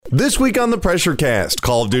This week on the Pressure Cast,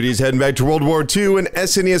 Call of Duty is heading back to World War II, an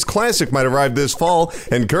SNES Classic might arrive this fall,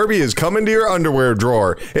 and Kirby is coming to your underwear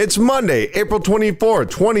drawer. It's Monday, April 24th,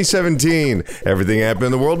 2017. Everything happening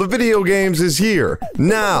in the world of video games is here,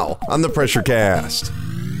 now, on the Pressure Cast.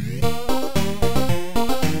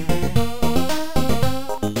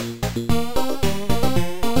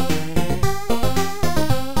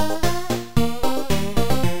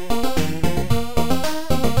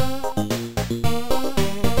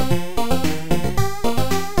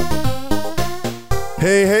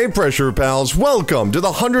 Hey, Pressure Pals, welcome to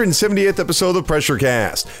the 178th episode of the Pressure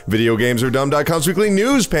Cast, VideoGamesAreDumb.com's weekly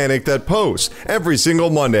news panic that posts every single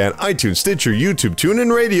Monday on iTunes, Stitcher, YouTube,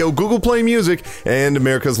 TuneIn Radio, Google Play Music, and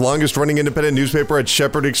America's longest-running independent newspaper at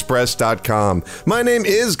ShepherdExpress.com. My name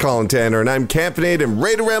is Colin Tanner, and I'm caffeinated and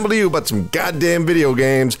ready to ramble to you about some goddamn video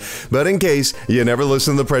games. But in case you never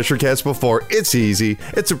listened to the Pressure Cast before, it's easy.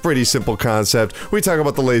 It's a pretty simple concept. We talk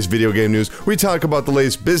about the latest video game news, we talk about the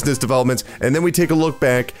latest business developments, and then we take a look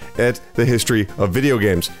back at the history of video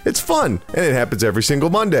games. It's fun, and it happens every single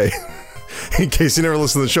Monday. In case you never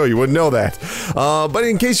listen to the show, you wouldn't know that. But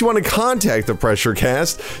in case you want to contact the Pressure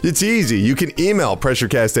Cast, it's easy. You can email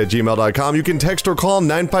pressurecast@gmail.com. You can text or call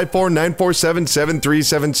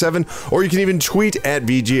 954-947-7377, or you can even tweet at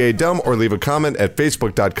VGADumb or leave a comment at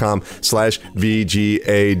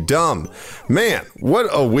facebook.com/VGADumb. Man, what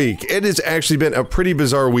a week. It has actually been a pretty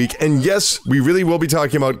bizarre week, and yes, we really will be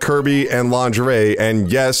talking about Kirby and lingerie, and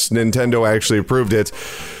yes, Nintendo actually approved it.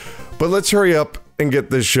 But let's hurry up and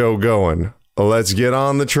get this show going. Let's get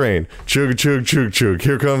on the train. Chug, chug, chug, chug.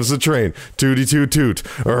 Here comes the train. Tooty, toot, toot.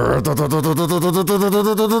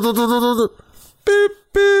 Beep,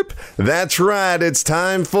 beep. That's right. It's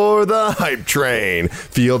time for the hype train.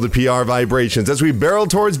 Feel the PR vibrations as we barrel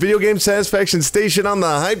towards Video Game Satisfaction Station on the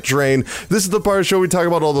hype train. This is the part of the show we talk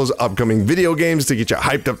about all those upcoming video games to get you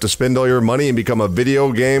hyped up to spend all your money and become a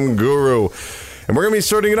video game guru. And we're going to be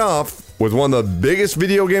starting it off with one of the biggest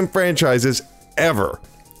video game franchises ever.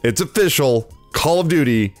 It's official. Call of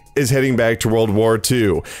Duty is heading back to World War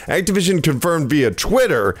II. Activision confirmed via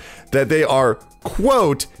Twitter that they are,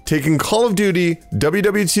 quote, taking Call of Duty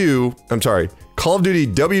WW2,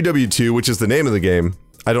 which is the name of the game.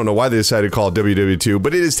 I don't know why they decided to call it WW2,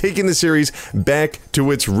 but it is taking the series back to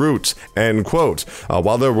its roots, end quote.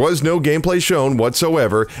 While there was no gameplay shown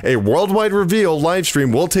whatsoever, a worldwide reveal live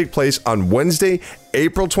stream will take place on Wednesday,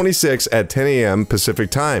 April 26 at 10 a.m. Pacific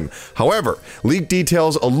time. However, leaked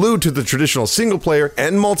details allude to the traditional single-player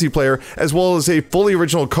and multiplayer, as well as a fully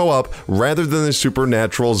original co-op rather than the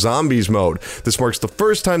supernatural zombies mode. This marks the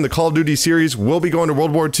first time the Call of Duty series will be going to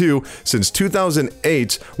World War II since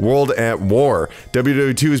 2008's World at War.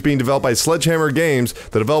 WW2 is being developed by Sledgehammer Games,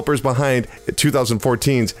 the developers behind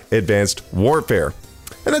 2014's Advanced Warfare.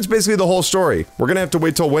 And that's basically the whole story. We're going to have to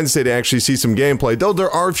wait till Wednesday to actually see some gameplay, though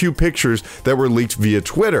there are a few pictures that were leaked via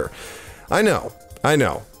Twitter. I know.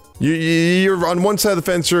 You're on one side of the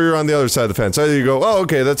fence or you're on the other side of the fence. Either you go, oh,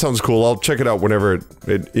 okay, that sounds cool. I'll check it out whenever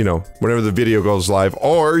whenever the video goes live.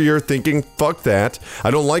 Or you're thinking, fuck that.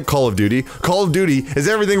 I don't like Call of Duty. Call of Duty is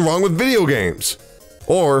everything wrong with video games.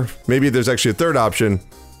 Or maybe there's actually a third option.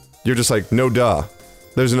 You're just like, no duh.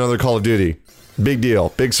 There's another Call of Duty. Big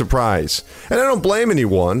deal, big surprise. And I don't blame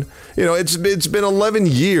anyone. You know, it's been 11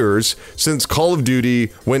 years since Call of Duty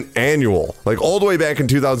went annual. Like all the way back in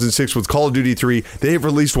 2006 with Call of Duty 3, they have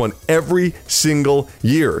released one every single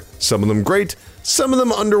year. Some of them great, some of them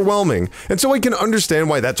underwhelming. And so I can understand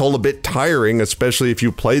why that's all a bit tiring, especially if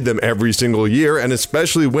you played them every single year, and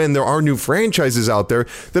especially when there are new franchises out there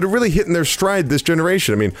that are really hitting their stride this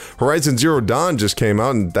generation. I mean, Horizon Zero Dawn just came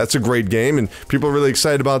out, and that's a great game, and people are really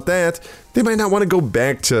excited about that. They might not want to go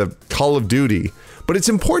back to Call of Duty, but it's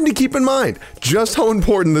important to keep in mind just how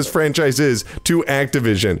important this franchise is to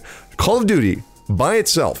Activision. Call of Duty, by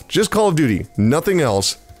itself, just Call of Duty, nothing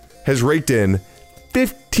else, has raked in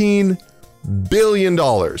 $15 billion.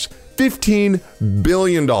 $15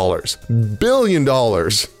 billion. Billion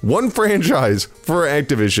dollars. One franchise for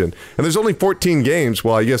Activision. And there's only 14 games.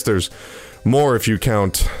 Well, I guess there's more if you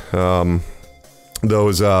count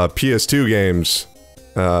those PS2 games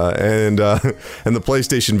and the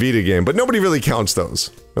PlayStation Vita game. But nobody really counts those.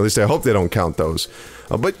 At least I hope they don't count those.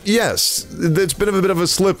 But yes, it's been a bit of a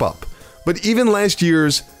slip up. But even last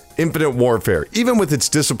year's Infinite Warfare, even with its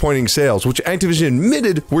disappointing sales, which Activision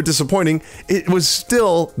admitted were disappointing, it was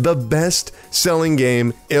still the best-selling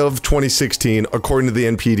game of 2016, according to the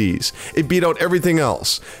NPDs. It beat out everything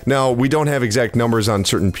else. Now, we don't have exact numbers on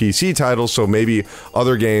certain PC titles, so maybe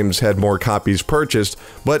other games had more copies purchased,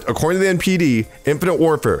 but according to the NPD, Infinite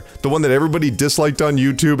Warfare, the one that everybody disliked on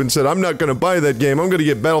YouTube and said, I'm not going to buy that game, I'm going to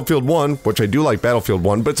get Battlefield 1, which I do like Battlefield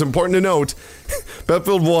 1, but it's important to note,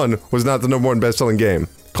 Battlefield 1 was not the number one best-selling game.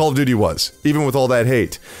 Call of Duty was, even with all that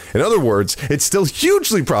hate. In other words, it's still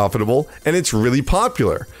hugely profitable and it's really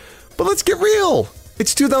popular. But let's get real.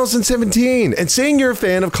 It's 2017, and saying you're a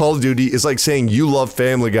fan of Call of Duty is like saying you love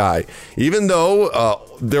Family Guy. Even though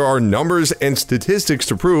there are numbers and statistics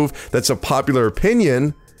to prove that's a popular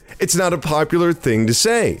opinion, it's not a popular thing to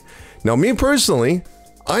say. Now, me personally,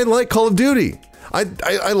 I like Call of Duty.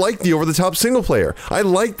 I like the over-the-top single player. I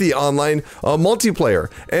like the online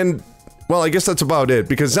multiplayer. And well, I guess that's about it,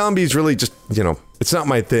 because zombies really just, it's not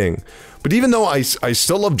my thing. But even though I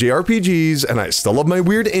still love JRPGs and I still love my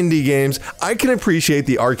weird indie games, I can appreciate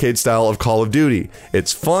the arcade style of Call of Duty.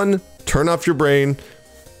 It's fun, turn off your brain,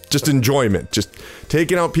 just enjoyment. Just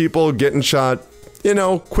taking out people, getting shot,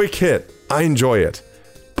 quick hit. I enjoy it.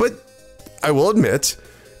 But I will admit,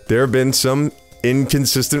 there have been some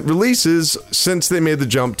inconsistent releases since they made the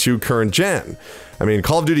jump to current gen. I mean,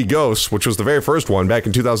 Call of Duty Ghosts, which was the very first one back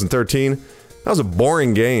in 2013, that was a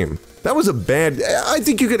boring game. I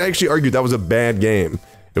think you could actually argue that was a bad game.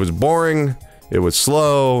 It was boring, it was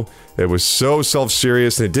slow, it was so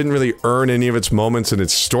self-serious, and it didn't really earn any of its moments, and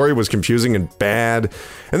its story was confusing and bad.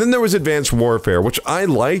 And then there was Advanced Warfare, which I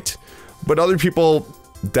liked, but other people,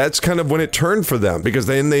 that's kind of when it turned for them, because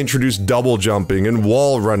then they introduced double jumping and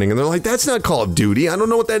wall running, and they're like, that's not Call of Duty, I don't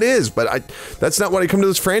know what that is, but that's not what I come to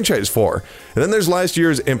this franchise for. And then there's last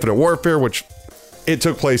year's Infinite Warfare, which it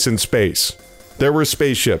took place in space. There were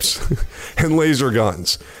spaceships and laser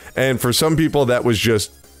guns, and for some people that was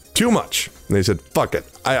just too much, and they said, fuck it,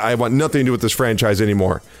 I want nothing to do with this franchise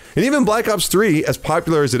anymore. And even Black Ops 3, as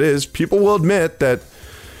popular as it is, people will admit that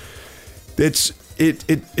it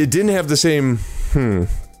didn't have the same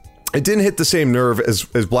it didn't hit the same nerve as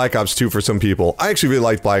Black Ops 2 for some people. I actually really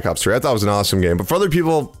liked Black Ops 3. I thought it was an awesome game. But for other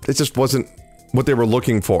people, it just wasn't what they were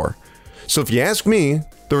looking for. So if you ask me,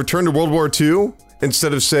 the return to World War II,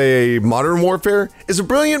 instead of, say, Modern Warfare, is a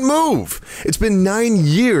brilliant move. It's been 9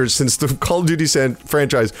 years since the Call of Duty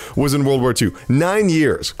franchise was in World War II. 9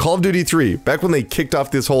 years. Call of Duty 3, back when they kicked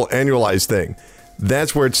off this whole annualized thing.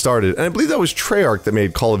 That's where it started. And I believe that was Treyarch that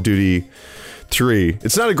made Call of Duty 3.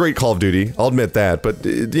 It's not a great Call of Duty, I'll admit that, but,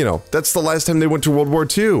 that's the last time they went to World War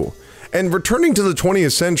II. And returning to the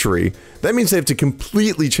 20th century, that means they have to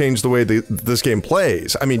completely change the way this game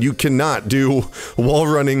plays. I mean, you cannot do wall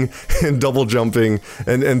running and double jumping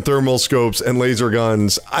and thermal scopes and laser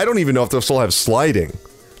guns. I don't even know if they'll still have sliding.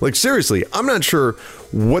 Like, seriously, I'm not sure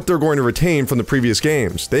what they're going to retain from the previous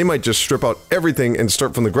games. They might just strip out everything and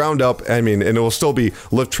start from the ground up. I mean, and it will still be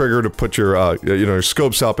left trigger to put your, your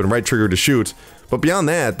scopes up and right trigger to shoot. But beyond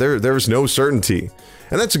that, there's no certainty.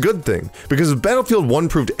 And that's a good thing, because if Battlefield 1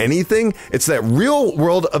 proved anything, it's that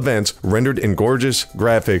real-world events rendered in gorgeous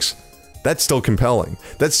graphics. That's still compelling.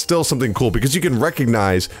 That's still something cool, because you can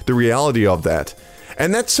recognize the reality of that.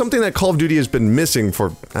 And that's something that Call of Duty has been missing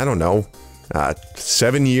for,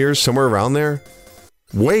 7 years, somewhere around there.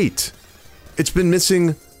 Weight. It's been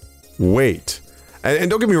missing weight.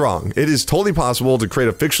 And don't get me wrong, it is totally possible to create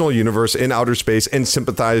a fictional universe in outer space and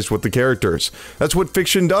sympathize with the characters. That's what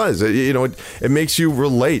fiction does. It makes you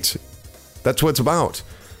relate. That's what it's about.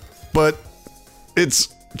 But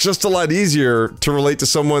it's just a lot easier to relate to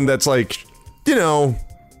someone that's like, your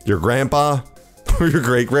grandpa or your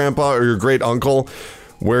great grandpa or your great uncle,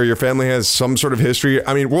 where your family has some sort of history.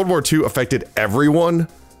 I mean, World War II affected everyone.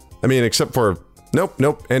 I mean, except for, nope,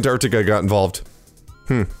 Antarctica got involved.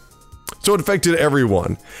 So it affected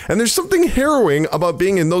everyone. And there's something harrowing about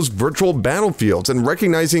being in those virtual battlefields and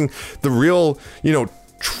recognizing the real,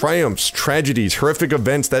 triumphs, tragedies, horrific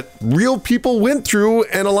events that real people went through,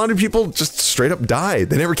 and a lot of people just straight up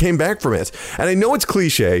died. They never came back from it. And I know it's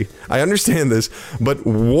cliche, I understand this, but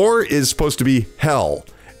war is supposed to be hell.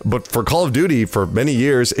 But for Call of Duty, for many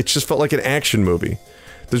years, it just felt like an action movie.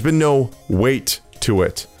 There's been no weight to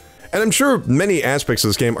it. And I'm sure many aspects of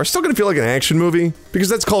this game are still going to feel like an action movie, because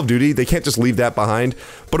that's Call of Duty. They can't just leave that behind.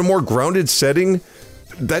 But a more grounded setting,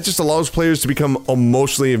 that just allows players to become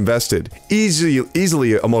emotionally invested. Easily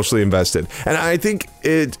emotionally invested. And I think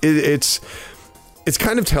it's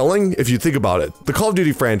kind of telling if you think about it. The Call of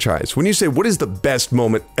Duty franchise, when you say, what is the best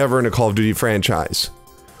moment ever in a Call of Duty franchise?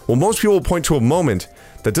 Well, most people will point to a moment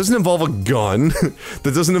that doesn't involve a gun,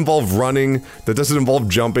 that doesn't involve running, that doesn't involve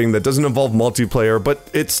jumping, that doesn't involve multiplayer, but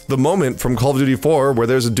it's the moment from Call of Duty 4 where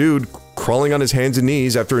there's a dude crawling on his hands and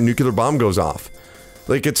knees after a nuclear bomb goes off.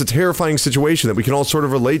 Like, it's a terrifying situation that we can all sort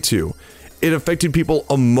of relate to. It affected people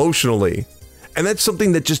emotionally. And that's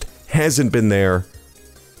something that just hasn't been there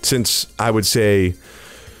since, I would say,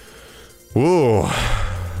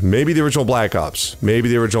 maybe the original Black Ops.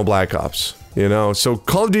 You know, so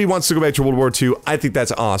Call of Duty wants to go back to World War II. I think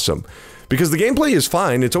that's awesome. Because the gameplay is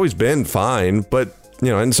fine. It's always been fine. But, you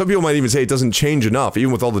know, and some people might even say it doesn't change enough,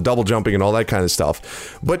 even with all the double jumping and all that kind of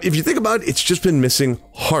stuff. But if you think about it, it's just been missing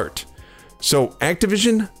heart. So,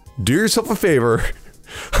 Activision, do yourself a favor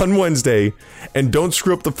on Wednesday and don't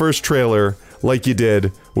screw up the first trailer like you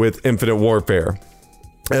did with Infinite Warfare.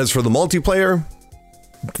 As for the multiplayer,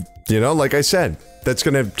 you know, like I said, that's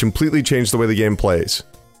going to completely change the way the game plays.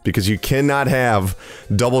 Because you cannot have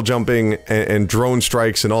double jumping and drone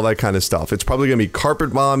strikes and all that kind of stuff. It's probably going to be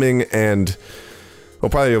carpet bombing and... Well,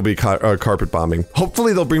 probably it'll be carpet bombing.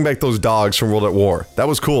 Hopefully they'll bring back those dogs from World at War. That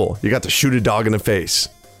was cool. You got to shoot a dog in the face.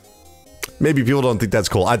 Maybe people don't think that's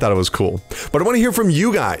cool. I thought it was cool. But I want to hear from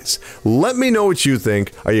you guys. Let me know what you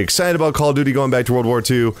think. Are you excited about Call of Duty going back to World War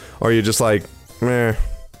II? Or are you just like, meh,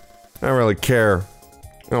 I don't really care.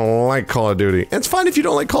 I don't like Call of Duty. And it's fine if you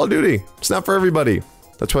don't like Call of Duty. It's not for everybody.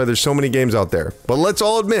 That's why there's so many games out there. But let's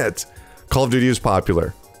all admit, Call of Duty is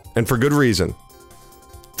popular. And for good reason.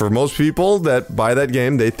 For most people that buy that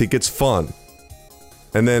game, they think it's fun.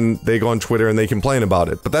 And then they go on Twitter and they complain about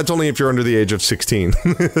it. But that's only if you're under the age of 16.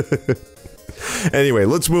 Anyway,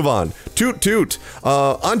 let's move on. Toot toot.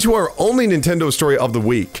 On to our only Nintendo story of the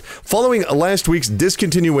week. Following last week's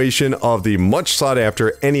discontinuation of the much sought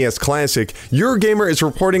after NES Classic, Eurogamer is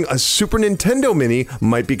reporting a Super Nintendo Mini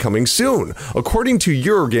might be coming soon. According to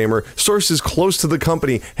Eurogamer, sources close to the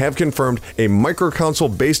company have confirmed a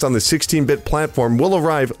microconsole based on the 16-bit platform will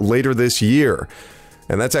arrive later this year.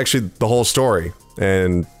 And that's actually the whole story.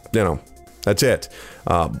 And, you know, that's it.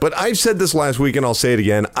 But I've said this last week and I'll say it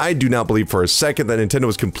again. I do not believe for a second that Nintendo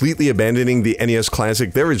is completely abandoning the NES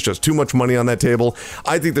Classic. There is just too much money on that table.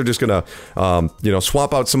 I think they're just going to,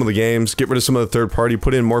 swap out some of the games, get rid of some of the third party,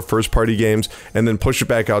 put in more first party games, and then push it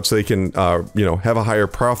back out so they can, have a higher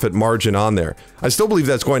profit margin on there. I still believe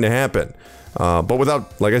that's going to happen. But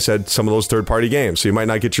without, like I said, some of those third party games. So you might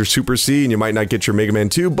not get your Super C and you might not get your Mega Man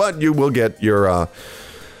 2, but you will get your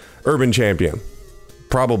Urban Champion.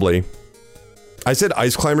 Probably. I said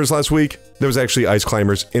Ice Climbers last week. There was actually Ice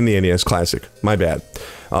Climbers in the NES Classic. My bad.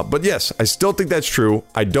 But yes, I still think that's true.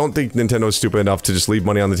 I don't think Nintendo is stupid enough to just leave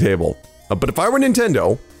money on the table. But if I were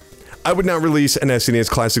Nintendo, I would not release an SNES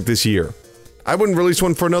Classic this year. I wouldn't release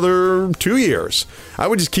one for another 2 years. I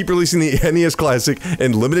would just keep releasing the NES Classic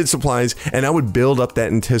in limited supplies, and I would build up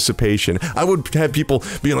that anticipation. I would have people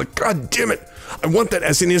being like, God damn it, I want that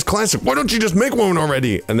SNES Classic. Why don't you just make one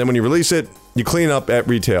already? And then when you release it, you clean up at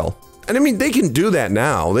retail. And I mean, they can do that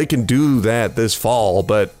now. They can do that this fall,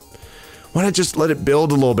 but why not just let it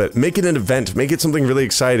build a little bit? Make it an event. Make it something really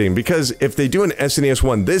exciting. Because if they do an SNES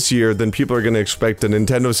one this year, then people are going to expect a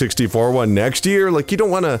Nintendo 64 one next year. Like, you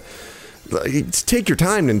don't want to... Take your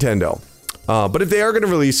time, Nintendo. But if they are going to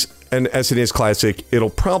release an SNES Classic, it'll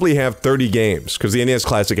probably have 30 games, because the NES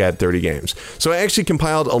Classic had 30 games. So I actually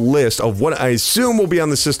compiled a list of what I assume will be on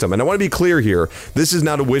the system. And I want to be clear here, this is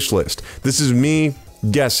not a wish list. This is me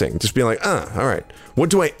guessing, just being like, all right, what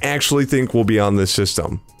do I actually think will be on this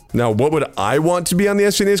system? Now, what would I want to be on the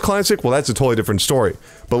SNES Classic? Well, that's a totally different story.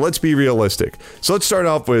 But let's be realistic. So let's start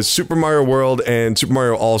off with Super Mario World and Super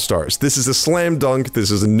Mario All-Stars. This is a slam dunk.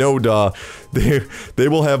 This is a no-duh. They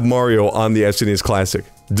will have Mario on the SNES Classic.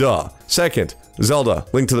 Duh. Second, Zelda,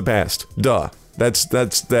 Link to the Past. Duh. That's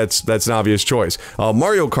an obvious choice.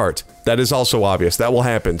 Mario Kart. That is also obvious. That will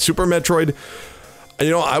happen. Super Metroid.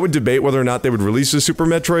 I would debate whether or not they would release a Super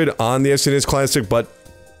Metroid on the SNES Classic, but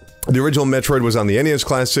the original Metroid was on the NES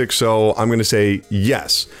Classic, so I'm going to say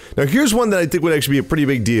yes. Now, here's one that I think would actually be a pretty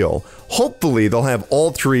big deal. Hopefully, they'll have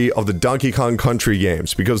all three of the Donkey Kong Country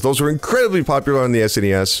games, because those were incredibly popular on the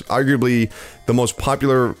SNES, arguably the most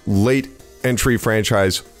popular late entry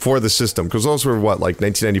franchise for the system, because those were what, like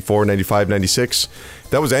 1994, 95, 96?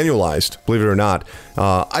 That was annualized, believe it or not.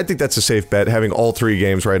 I think that's a safe bet, having all three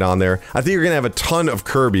games right on there. I think you're going to have a ton of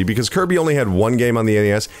Kirby, because Kirby only had one game on the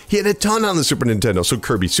NES. He had a ton on the Super Nintendo, so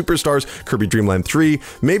Kirby Superstars, Kirby Dream Land 3,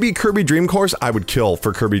 maybe Kirby Dream Course. I would kill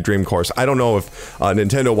for Kirby Dream Course. I don't know if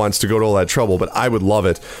Nintendo wants to go to all that trouble, but I would love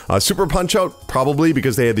it. Super Punch-Out, probably,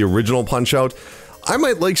 because they had the original Punch-Out. I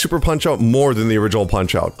might like Super Punch-Out more than the original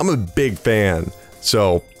Punch-Out. I'm a big fan,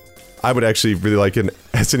 so I would actually really like an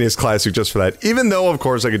SNES Classic just for that, even though, of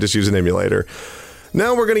course, I could just use an emulator.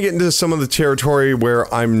 Now we're going to get into some of the territory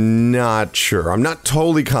where I'm not sure. I'm not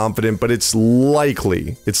totally confident, but it's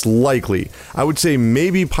likely. It's likely. I would say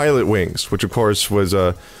maybe Pilot Wings, which of course was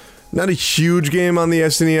not a huge game on the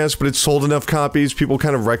SNES, but it sold enough copies. People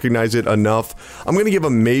kind of recognize it enough. I'm going to give a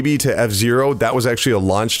maybe to F-Zero. That was actually a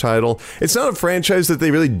launch title. It's not a franchise that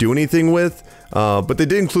they really do anything with, but they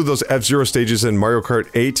did include those F-Zero stages in Mario Kart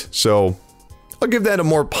 8, so I'll give that a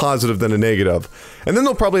more positive than a negative. And then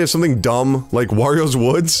they'll probably have something dumb like Wario's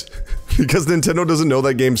Woods, because Nintendo doesn't know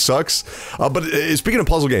that game sucks. But speaking of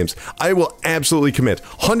puzzle games, I will absolutely commit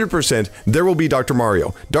 100% there will be Dr.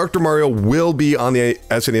 Mario. Dr. Mario will be on the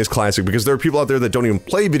SNES Classic because there are people out there that don't even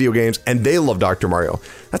play video games and they love Dr. Mario.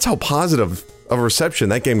 That's how positive of a reception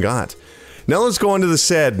that game got. Now let's go on to the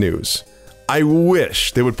sad news. I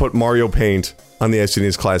wish they would put Mario Paint on the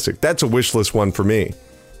SNES Classic. That's a wish list one for me.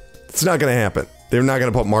 It's not going to happen. They're not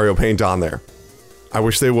going to put Mario Paint on there. I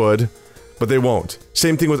wish they would, but they won't.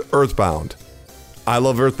 Same thing with Earthbound. I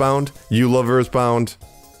love Earthbound. You love Earthbound.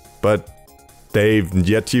 But they've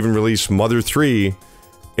yet to even release Mother 3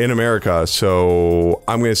 in America, so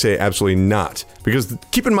I'm going to say absolutely not. Because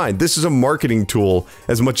keep in mind, this is a marketing tool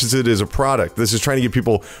as much as it is a product. This is trying to get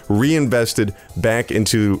people reinvested back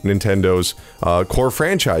into Nintendo's core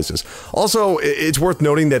franchises. Also, it's worth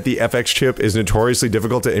noting that the FX chip is notoriously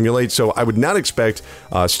difficult to emulate, so I would not expect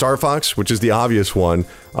Star Fox, which is the obvious one.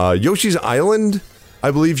 Yoshi's Island, I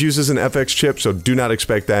believe, uses an FX chip, so do not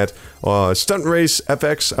expect that. Stunt Race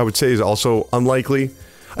FX, I would say, is also unlikely.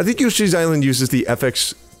 I think Yoshi's Island uses the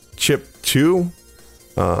FX chip too.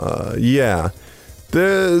 Yeah.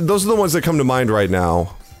 Those are the ones that come to mind right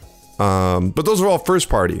now. But those are all first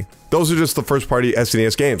party. Those are just the first party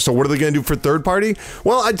SNES games. So what are they going to do for third party?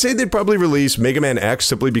 Well, I'd say they'd probably release Mega Man X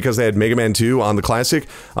simply because they had Mega Man 2 on the Classic.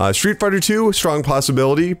 Street Fighter 2, strong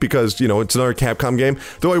possibility because, you know, it's another Capcom game.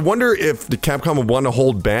 Though I wonder if the Capcom would want to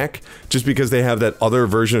hold back just because they have that other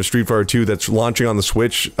version of Street Fighter 2 that's launching on the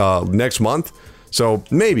Switch next month. So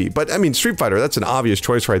maybe, but I mean, Street Fighter, that's an obvious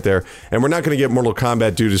choice right there. And we're not going to get Mortal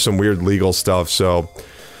Kombat due to some weird legal stuff, so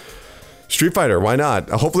Street Fighter, why not?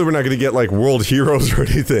 Hopefully we're not going to get like World Heroes or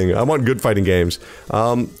anything. I want good fighting games.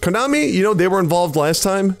 Konami, you know, they were involved last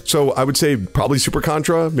time, so I would say probably Super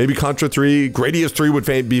Contra, maybe Contra 3. Gradius 3 would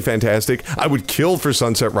be fantastic. I would kill for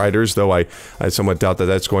Sunset Riders, though I somewhat doubt that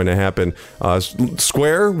that's going to happen.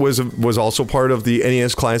 Square was also part of the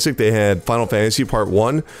NES Classic. They had Final Fantasy Part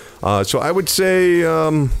 1. So I would say,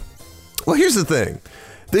 well, here's the thing.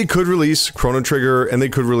 They could release Chrono Trigger, and they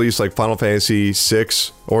could release like Final Fantasy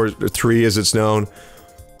 6 or 3 as it's known,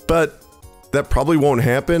 but that probably won't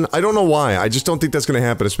happen. I don't know why. I just don't think that's going to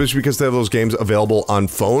happen, especially because they have those games available on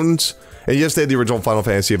phones. And yes, they had the original Final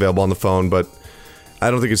Fantasy available on the phone, but I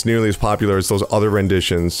don't think it's nearly as popular as those other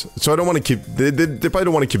renditions. So I don't want to keep... They probably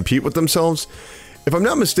don't want to compete with themselves. If I'm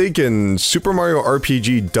not mistaken, Super Mario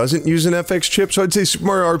RPG doesn't use an FX chip, so I'd say Super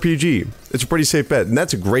Mario RPG. It's a pretty safe bet, and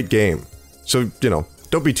that's a great game. So, you know,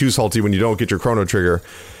 don't be too salty when you don't get your Chrono Trigger.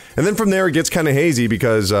 And then from there, it gets kind of hazy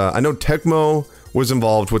because I know Tecmo was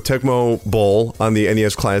involved with Tecmo Bowl on the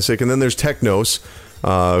NES Classic, and then there's Technos,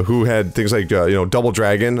 who had things like, you know, Double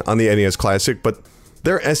Dragon on the NES Classic, but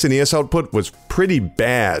their SNES output was pretty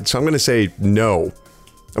bad, so I'm going to say no.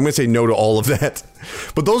 I'm going to say no to all of that.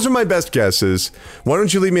 But those are my best guesses. Why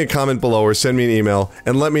don't you leave me a comment below or send me an email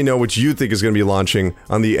and let me know what you think is going to be launching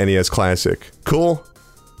on the NES Classic. Cool?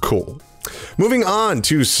 Cool. Moving on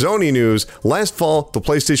to Sony news, last fall, the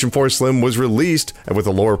PlayStation 4 Slim was released with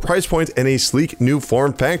a lower price point and a sleek new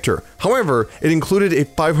form factor. However, it included a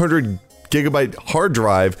 500GB hard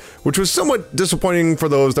drive, which was somewhat disappointing for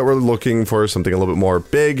those that were looking for something a little bit more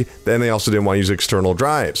big, then they also didn't want to use external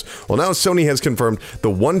drives. Well, now Sony has confirmed the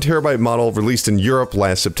 1TB model released in Europe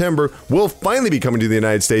last September will finally be coming to the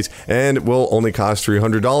United States and will only cost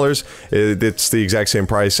 $300. It's the exact same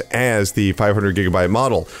price as the 500GB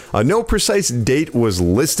model. No precise date was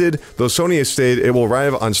listed, though Sony has stated it will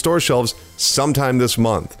arrive on store shelves sometime this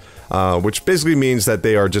month, which basically means that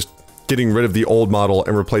they are just getting rid of the old model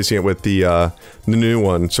and replacing it with the new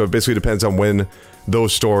one. So it basically depends on when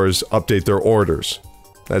those stores update their orders.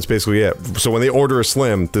 That's basically it. So when they order a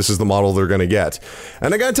Slim, this is the model they're going to get.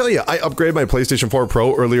 And I gotta tell you, I upgraded my PlayStation 4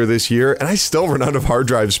 Pro earlier this year, and I still run out of hard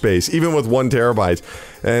drive space, even with 1TB.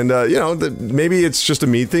 And, you know, maybe it's just a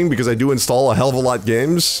me thing, because I do install a hell of a lot of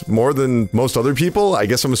games, more than most other people. I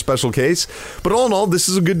guess I'm a special case. But all in all, this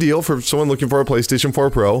is a good deal for someone looking for a PlayStation 4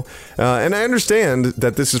 Pro. And I understand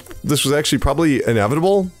that this was actually probably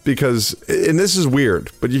inevitable, because, and this is weird,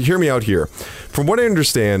 but you hear me out here. From what I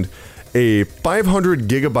understand, a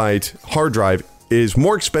 500GB hard drive is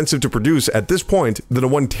more expensive to produce at this point than a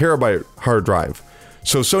 1 terabyte hard drive.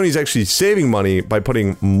 So Sony's actually saving money by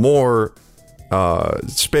putting more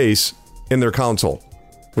space in their console,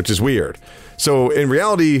 which is weird. So in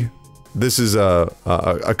reality, this is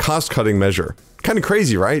a cost-cutting measure. Kind of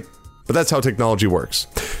crazy, right? But that's how technology works.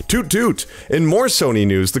 Toot toot! In more Sony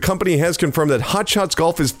news, the company has confirmed that Hot Shots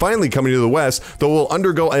Golf is finally coming to the West, though will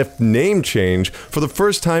undergo a name change. For the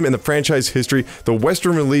first time in the franchise history, the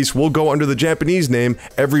Western release will go under the Japanese name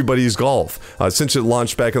Everybody's Golf. Since it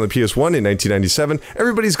launched back on the PS1 in 1997,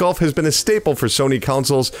 Everybody's Golf has been a staple for Sony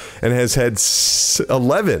consoles and has had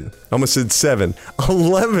 11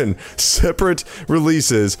 separate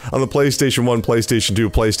releases on the PlayStation 1, PlayStation 2,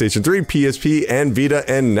 PlayStation 3, PSP, and Vita,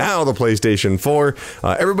 and now the PlayStation 4.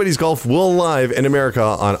 Everybody's Golf will live in America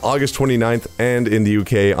on August 29th and in the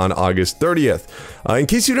UK on August 30th. In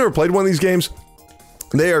case you've never played one of these games,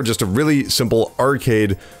 they are just a really simple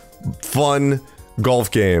arcade, fun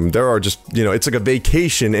golf game. There are just, it's like a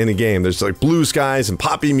vacation in a game. There's like blue skies and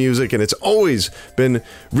poppy music, and it's always been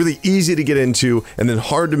really easy to get into and then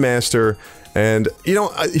hard to master. And,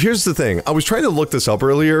 here's the thing. I was trying to look this up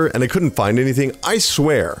earlier and I couldn't find anything. I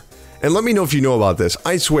swear, and let me know if you know about this,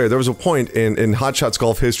 I swear there was a point in Hot Shots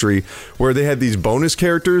Golf history where they had these bonus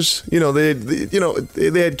characters. They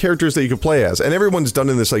had characters that you could play as, and everyone's done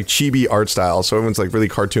in this like chibi art style, so everyone's like really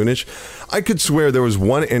cartoonish. I could swear there was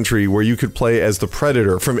one entry where you could play as the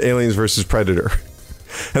Predator from Aliens vs. Predator.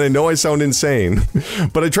 And I know I sound insane,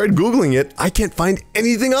 but I tried Googling it. I can't find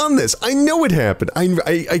anything on this. I know it happened.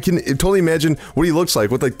 I can totally imagine what he looks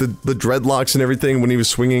like with like the dreadlocks and everything when he was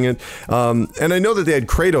swinging it. And I know that they had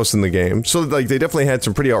Kratos in the game, so like they definitely had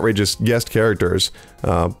some pretty outrageous guest characters.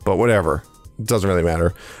 But whatever. It doesn't really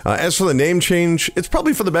matter. As for the name change, it's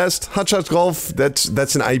probably for the best. Hot Shots Golf, that's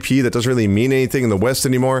an IP that doesn't really mean anything in the West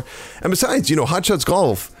anymore. And besides, Hot Shots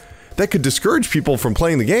Golf, that could discourage people from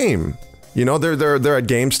playing the game. They're at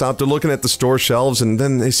GameStop, they're looking at the store shelves, and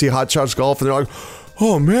then they see Hot Shots Golf, and they're like,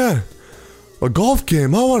 oh man, a golf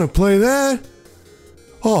game, I want to play that.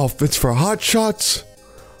 Oh, it's for Hot Shots.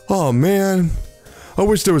 Oh man, I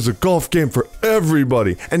wish there was a golf game for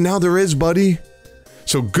everybody. And now there is, buddy.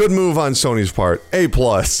 So good move on Sony's part. A+.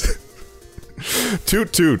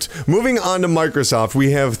 Toot toot. Moving on to Microsoft,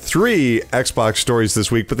 we have 3 Xbox stories this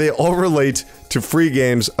week, but they all relate to free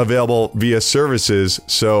games available via services,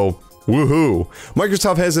 so woohoo!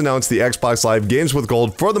 Microsoft has announced the Xbox Live Games with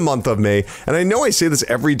Gold for the month of May, and I know I say this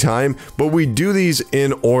every time, but we do these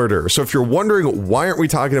in order. So if you're wondering why aren't we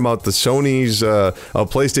talking about the Sony's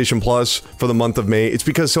PlayStation Plus for the month of May, it's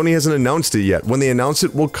because Sony hasn't announced it yet. When they announce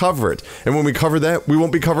it, we'll cover it. And when we cover that, we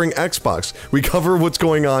won't be covering Xbox. We cover what's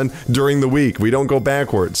going on during the week. We don't go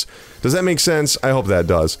backwards. Does that make sense? I hope that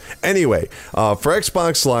does. Anyway, for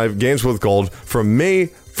Xbox Live Games with Gold from May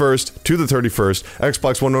 1st to the 31st,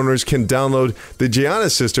 Xbox One owners can download the Gianna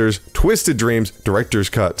Sisters Twisted Dreams Director's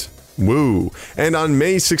Cut. Woo! And on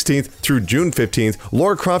May 16th through June 15th,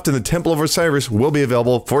 Lara Croft and the Temple of Osiris will be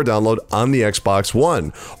available for download on the Xbox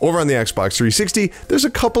One. Over on the Xbox 360, there's a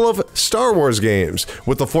couple of Star Wars games,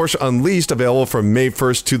 with The Force Unleashed available from May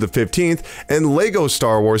 1st to the 15th, and Lego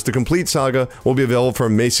Star Wars The Complete Saga will be available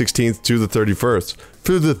from May 16th to the 31st.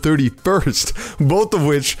 Through the 31st, both of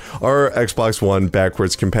which are Xbox One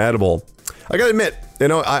backwards compatible. I gotta admit,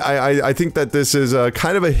 I think that this is a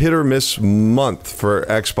kind of a hit or miss month for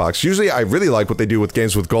Xbox. Usually I really like what they do with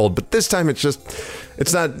Games with Gold, but this time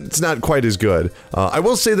it's not quite as good. I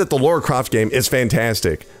will say that the Lara Croft game is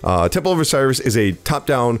fantastic. Temple of Osiris is a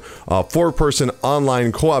top-down, 4-person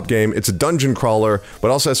online co-op game. It's a dungeon crawler, but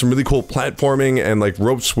also has some really cool platforming and like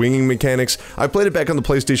rope swinging mechanics. I played it back on the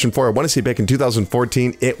PlayStation 4. I want to say back in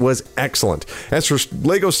 2014. It was excellent. As for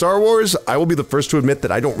Lego Star Wars, I will be the first to admit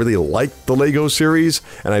that I don't really like the Lego series,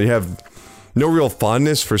 and I have no real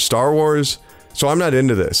fondness for Star Wars. So I'm not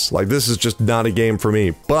into this. Like, this is just not a game for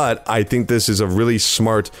me. But I think this is a really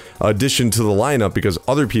smart addition to the lineup because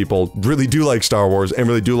other people really do like Star Wars and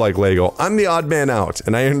really do like Lego. I'm the odd man out,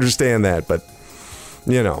 and I understand that, but,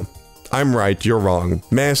 I'm right, you're wrong.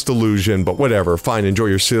 Mass delusion, but whatever. Fine, enjoy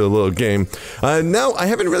your silly little game. Now, I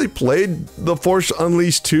haven't really played The Force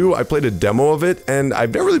Unleashed 2. I played a demo of it, and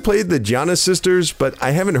I've never really played the Gianna Sisters, but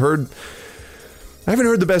I haven't heard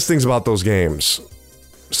the best things about those games.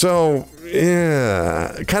 So,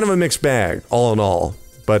 yeah, kind of a mixed bag, all in all.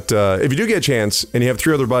 But if you do get a chance, and you have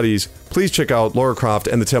 3 other buddies, please check out Lara Croft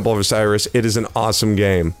and the Temple of Osiris. It is an awesome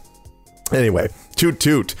game. Anyway, toot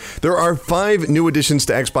toot. There are 5 new additions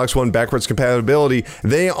to Xbox One backwards compatibility.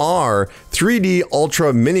 They are 3D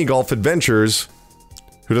Ultra Mini Golf Adventures.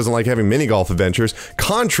 Who doesn't like having mini golf adventures?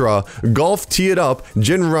 Contra, Golf Tee It Up,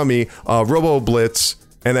 Gin Rummy, Robo Blitz,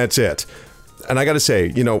 and that's it. And I gotta say,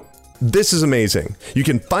 this is amazing. You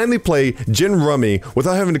can finally play Gin Rummy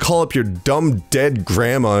without having to call up your dumb dead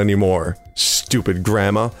grandma anymore. Stupid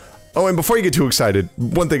grandma. Oh, and before you get too excited,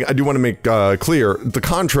 one thing I do want to make clear, the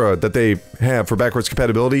Contra that they have for backwards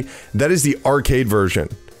compatibility, that is the arcade version,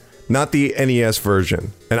 not the NES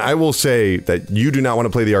version. And I will say that you do not want to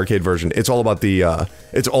play the arcade version. It's all about the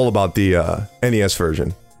NES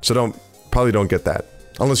version. So probably don't get that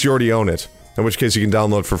unless you already own it. In which case you can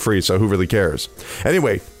download for free, so who really cares?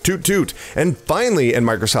 Anyway, toot toot. And finally, in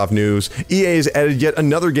Microsoft news, EA has added yet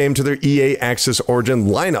another game to their EA Access Origin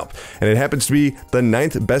lineup, and it happens to be the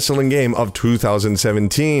 9th best-selling game of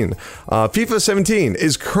 2017. FIFA 17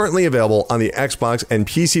 is currently available on the Xbox and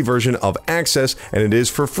PC version of Access, and it is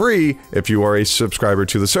for free if you are a subscriber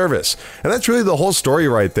to the service. And that's really the whole story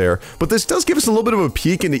right there, but this does give us a little bit of a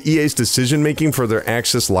peek into EA's decision-making for their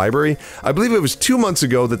Access library. I believe it was 2 months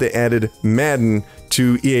ago that they added Madden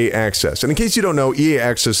to EA Access. And in case you don't know, EA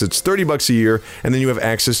Access, it's $30 a year, and then you have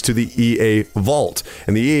access to the EA Vault.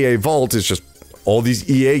 And the EA Vault is just all these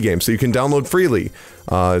EA games that you can download freely.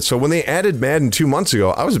 So when they added Madden 2 months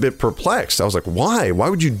ago, I was a bit perplexed. I was like, why? Why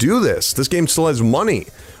would you do this? This game still has money.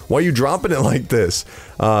 Why are you dropping it like this?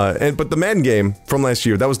 But the Madden game from last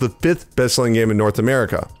year, that was the 5th best-selling game in North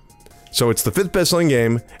America. So it's the 5th best-selling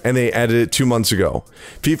game, and they added it 2 months ago.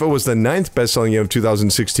 FIFA was the 9th best-selling game of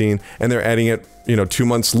 2016, and they're adding it, 2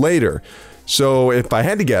 months later. So if I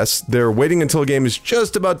had to guess, they're waiting until a game is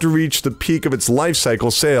just about to reach the peak of its life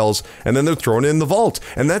cycle sales, and then they're throwing it in the vault.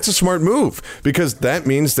 And that's a smart move, because that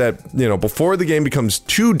means that, before the game becomes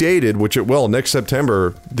too dated, which it will next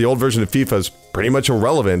September, the old version of FIFA is pretty much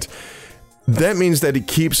irrelevant. That means that it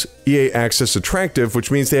keeps EA Access attractive, which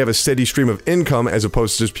means they have a steady stream of income as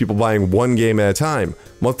opposed to just people buying one game at a time.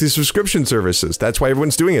 Monthly subscription services. That's why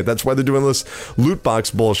everyone's doing it. That's why they're doing this loot box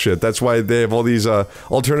bullshit. That's why they have all these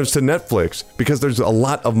alternatives to Netflix, because there's a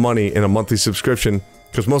lot of money in a monthly subscription,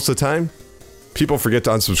 because most of the time, people forget to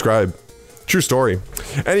unsubscribe. True story.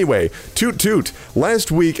 Anyway, toot toot.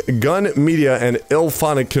 Last week, Gun Media and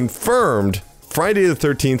IllFonic confirmed Friday the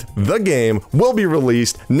 13th, the game will be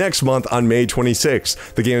released next month on May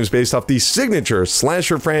 26th. The game is based off the signature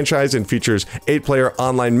slasher franchise and features 8-player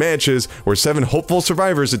online matches where 7 hopeful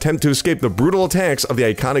survivors attempt to escape the brutal attacks of the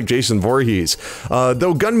iconic Jason Voorhees.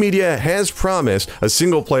 Though Gun Media has promised a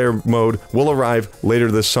single-player mode will arrive later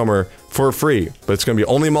this summer for free, but it's going to be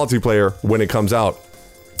only multiplayer when it comes out.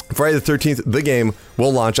 Friday the 13th, the game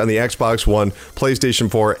will launch on the Xbox One,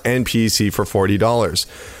 PlayStation 4, and PC for $40.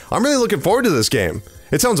 I'm really looking forward to this game.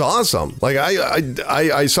 It sounds awesome. Like,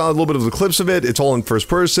 I saw a little bit of the clips of it. It's all in first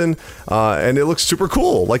person, and it looks super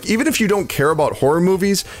cool. Like, even if you don't care about horror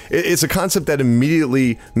movies, it's a concept that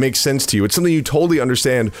immediately makes sense to you. It's something you totally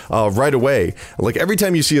understand right away. Like, every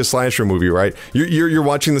time you see a slasher movie, right, you're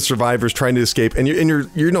watching the survivors trying to escape, and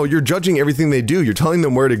you're judging everything they do. You're telling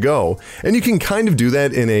them where to go, and you can kind of do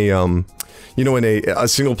that in a in a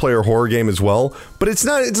single-player horror game as well, but it's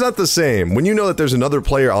not the same. When you know that there's another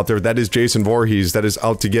player out there that is Jason Voorhees that is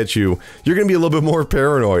out to get you, you're going to be a little bit more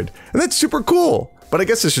paranoid, and that's super cool. But I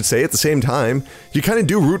guess I should say at the same time, you kind of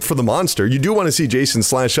do root for the monster. You do want to see Jason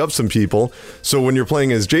slash up some people, so when you're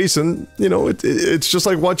playing as Jason, it's just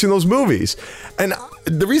like watching those movies. And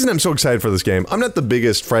the reason I'm so excited for this game, I'm not the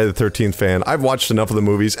biggest Friday the 13th fan. I've watched enough of the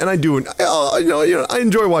movies, and I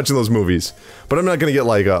enjoy watching those movies. But I'm not going to get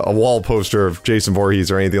like a wall poster of Jason Voorhees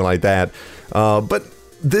or anything like that. But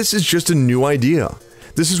this is just a new idea.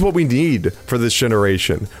 This is what we need for this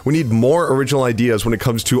generation. We need more original ideas when it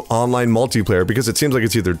comes to online multiplayer, because it seems like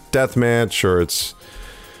it's either deathmatch or it's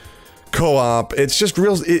co-op. It's just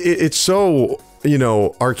real. It's so,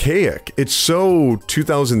 archaic. It's so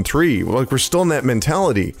 2003. Like, we're still in that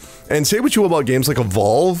mentality. And say what you will about games like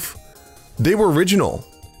Evolve, they were original.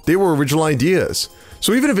 They were original ideas.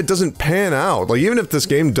 So even if it doesn't pan out, like even if this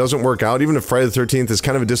game doesn't work out, even if Friday the 13th is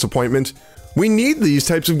kind of a disappointment, we need these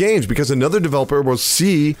types of games because another developer will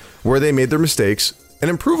see where they made their mistakes and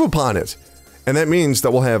improve upon it. And that means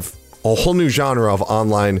that we'll have a whole new genre of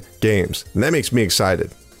online games. And that makes me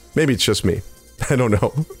excited. Maybe it's just me. I don't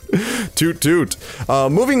know. Toot toot.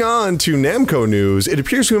 Moving on to Namco news, it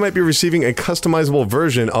appears we might be receiving a customizable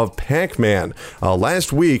version of Pac-Man.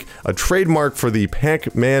 Last week, a trademark for the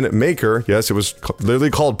Pac-Man Maker, yes, it was literally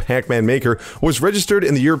called Pac-Man Maker, was registered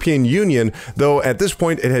in the European Union, though at this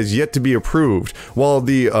point it has yet to be approved. While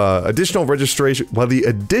the additional registration of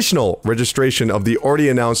the already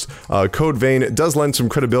announced Code Vein does lend some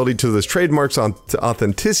credibility to this trademark's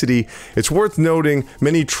authenticity, it's worth noting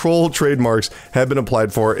many troll trademarks have been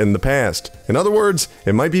applied for in the past. In other words,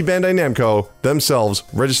 it might be Bandai Namco themselves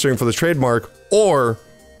registering for the trademark, or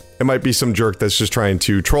it might be some jerk that's just trying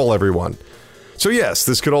to troll everyone. So yes,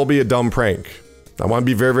 this could all be a dumb prank. I want to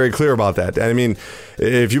be very, very clear about that. I mean,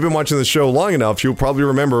 if you've been watching the show long enough, you'll probably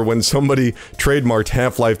remember when somebody trademarked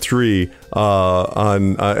Half-Life 3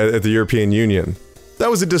 at the European Union. That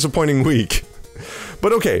was a disappointing week.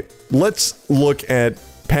 But okay, let's look at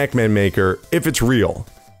Pac-Man Maker if it's real.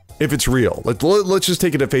 If it's real, let's just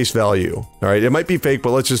take it at face value. All right, it might be fake, but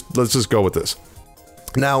let's just go with this.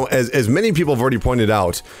 Now, as many people have already pointed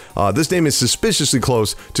out, this name is suspiciously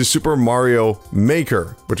close to Super Mario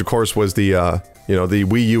Maker, which of course was the the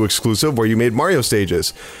Wii U exclusive where you made Mario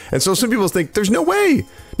stages. And so some people think there's no way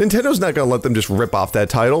Nintendo's not going to let them just rip off that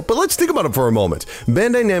title. But let's think about it for a moment.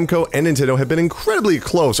 Bandai Namco and Nintendo have been incredibly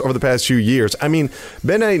close over the past few years. I mean,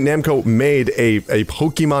 Bandai Namco made a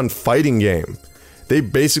Pokemon fighting game. They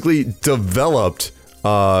basically developed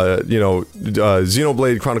Xenoblade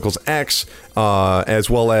Chronicles X, as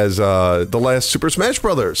well as the last Super Smash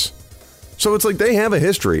Brothers. So it's like they have a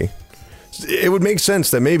history. It would make sense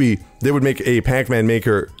that maybe they would make a Pac-Man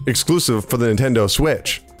Maker exclusive for the Nintendo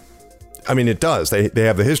Switch. I mean, it does. They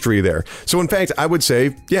have the history there. So in fact, I would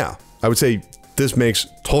say this makes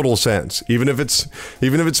total sense, even if it's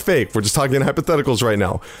fake. We're just talking in hypotheticals right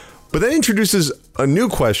now. But that introduces a new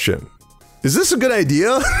question. Is this a good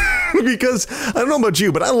idea? Because I don't know about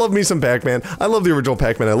you, but I love me some Pac-Man. I love the original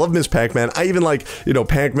Pac-Man. I love Miss Pac-Man. I even like,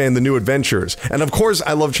 Pac-Man The New Adventures. And of course,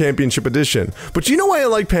 I love Championship Edition. But you know why I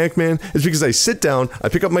like Pac-Man? It's because I sit down, I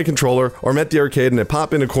pick up my controller, or I'm at the arcade and I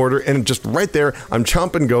pop in a quarter, and just right there, I'm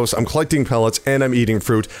chomping ghosts, I'm collecting pellets, and I'm eating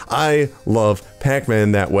fruit. I love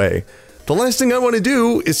Pac-Man that way. The last thing I want to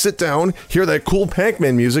do is sit down, hear that cool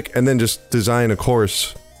Pac-Man music, and then just design a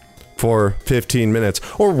course for 15 minutes,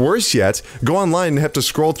 or worse yet, go online and have to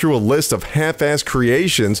scroll through a list of half-assed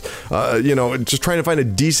creations, just trying to find a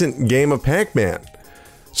decent game of Pac-Man.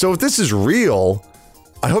 So if this is real,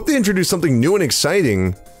 I hope they introduce something new and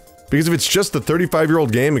exciting, because if it's just the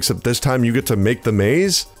 35-year-old game, except this time you get to make the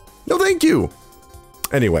maze, no thank you.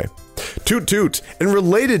 Anyway, toot toot. In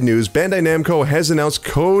related news, Bandai Namco has announced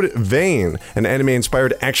Code Vein, an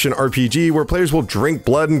anime-inspired action RPG where players will drink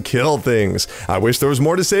blood and kill things. I wish there was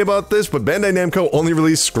more to say about this, but Bandai Namco only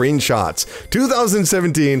released screenshots.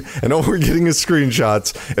 2017, and all we're getting is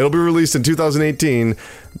screenshots. It'll be released in 2018.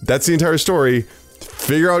 That's the entire story.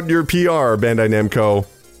 Figure out your PR, Bandai Namco.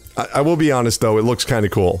 I will be honest, though, it looks kind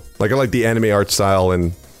of cool. Like, I like the anime art style,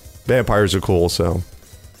 and vampires are cool, so...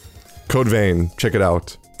 Code Vein, check it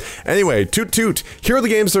out. Anyway, toot toot, here are the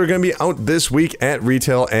games that are going to be out this week at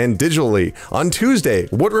retail and digitally. On Tuesday,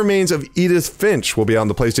 What Remains of Edith Finch will be on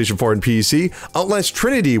the PlayStation 4 and PC. Outlast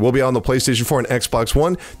Trinity will be on the PlayStation 4 and Xbox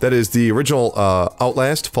One. That is the original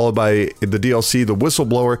Outlast, followed by the DLC, The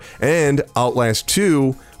Whistleblower, and Outlast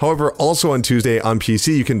 2. However, also on Tuesday on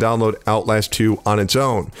PC, you can download Outlast 2 on its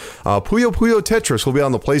own. Puyo Puyo Tetris will be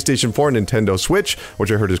on the PlayStation 4 and Nintendo Switch,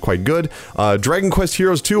 which I heard is quite good. Dragon Quest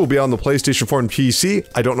Heroes 2 will be on the PlayStation 4 and PC.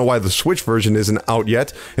 I don't know why the Switch version isn't out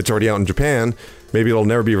yet. It's already out in Japan. Maybe it'll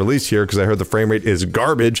never be released here because I heard the frame rate is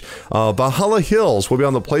garbage. Valhalla Hills will be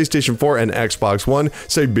on the PlayStation 4 and Xbox One.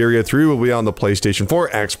 Siberia 3 will be on the PlayStation 4,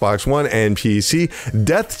 Xbox One, and PC.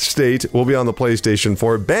 Death State will be on the PlayStation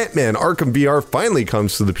 4. Batman Arkham VR finally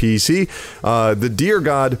comes to the PC. The Dear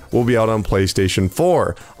God will be out on PlayStation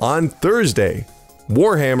 4. On Thursday,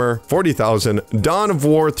 Warhammer 40,000 Dawn of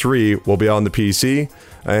War 3 will be on the PC.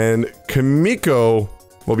 And Kamiko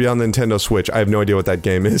will be on the Nintendo Switch. I have no idea what that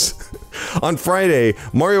game is. On Friday,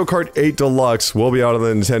 Mario Kart 8 Deluxe will be out on the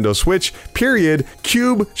Nintendo Switch. Period.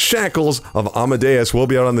 Cube Shackles of Amadeus will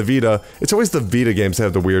be out on the Vita. It's always the Vita games that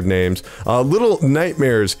have the weird names. Little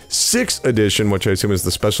Nightmares 6th edition, which I assume is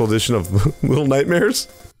the special edition of Little Nightmares.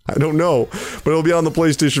 I don't know, but it'll be on the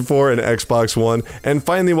PlayStation 4 and Xbox One. And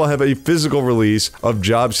finally, we'll have a physical release of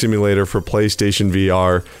Job Simulator for PlayStation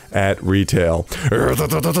VR at retail.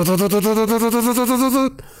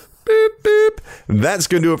 Beep, beep. That's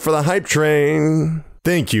going to do it for the Hype Train.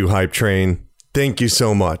 Thank you, Hype Train. Thank you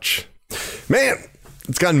so much. Man,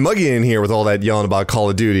 it's gotten muggy in here with all that yelling about Call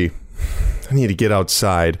of Duty. I need to get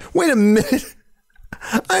outside. Wait a minute.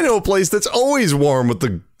 I know a place that's always warm with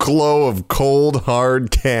the glow of cold, hard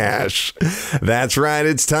cash. That's right,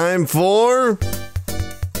 it's time for...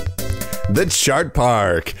 The Chart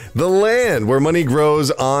Park, the land where money grows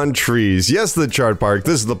on trees. Yes, the Chart Park.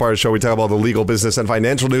 This is the part of the show we talk about the legal, business, and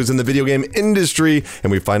financial news in the video game industry,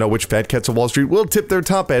 and we find out which fat cats of Wall Street will tip their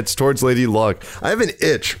top hats towards Lady Luck. I have an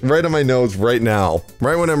itch right on my nose right now,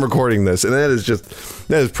 right when I'm recording this, and that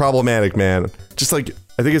is problematic, man. Just like,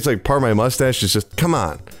 I think it's like part of my mustache is just, come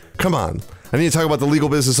on. I need to talk about the legal,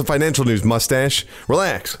 business, and financial news, mustache.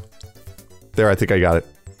 Relax. There, I think I got it.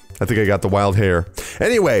 I think I got the wild hair.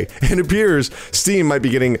 Anyway, it appears Steam might be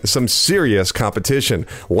getting some serious competition.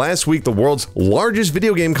 Last week, the world's largest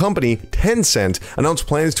video game company, Tencent, announced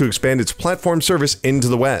plans to expand its platform service into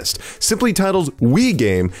the West. Simply titled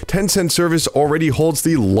WeGame, Tencent service already holds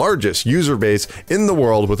the largest user base in the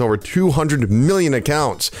world with over 200 million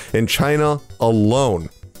accounts in China alone.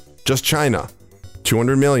 Just China.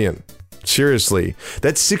 200 million. Seriously,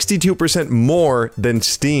 that's 62% more than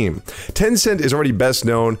Steam. Tencent is already best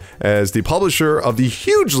known as the publisher of the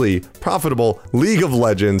hugely profitable League of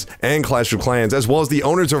Legends and Clash of Clans, as well as the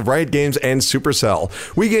owners of Riot Games and Supercell.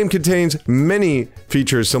 WeGame contains many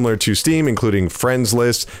features similar to Steam, including friends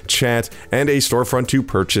lists, chat, and a storefront to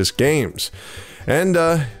purchase games. And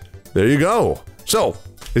there you go. So,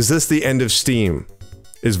 is this the end of Steam?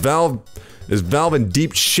 Is Valve in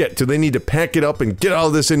deep shit? Do they need to pack it up and get out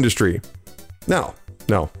of this industry? No,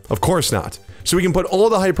 of course not. So we can put all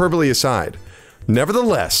the hyperbole aside.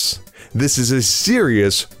 Nevertheless, this is a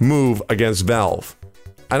serious move against Valve.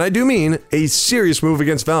 And I do mean a serious move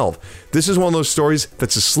against Valve. This is one of those stories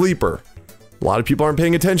that's a sleeper. A lot of people aren't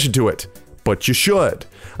paying attention to it, but you should.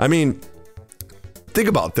 I mean, think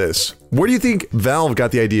about this. Where do you think Valve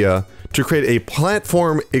got the idea to create a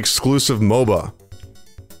platform-exclusive MOBA?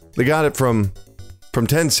 They got it from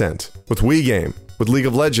Tencent, with WeGame, with League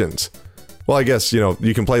of Legends. Well, I guess,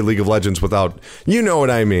 you can play League of Legends without, you know what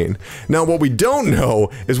I mean. Now, what we don't know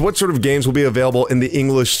is what sort of games will be available in the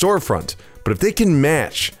English storefront. But if they can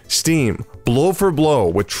match Steam blow for blow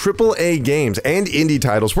with AAA games and indie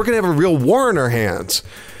titles, we're going to have a real war in our hands.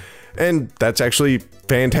 And that's actually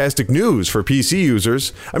fantastic news for PC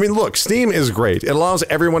users. I mean, look, Steam is great. It allows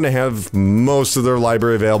everyone to have most of their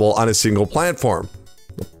library available on a single platform.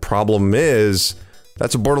 The problem is,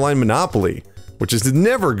 that's a borderline monopoly, which is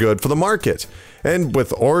never good for the market. And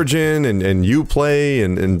with Origin and Uplay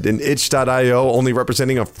and itch.io only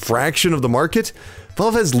representing a fraction of the market,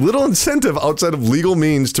 Valve has little incentive outside of legal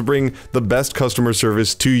means to bring the best customer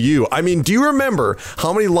service to you. I mean, do you remember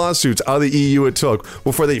how many lawsuits out of the EU it took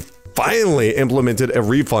before they finally implemented a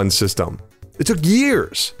refund system? It took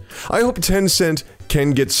years. I hope Tencent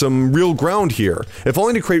can get some real ground here, if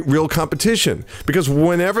only to create real competition. Because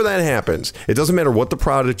whenever that happens, it doesn't matter what the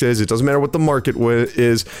product is, it doesn't matter what the market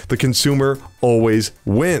is, the consumer always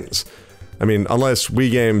wins. I mean, unless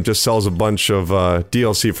WeGame just sells a bunch of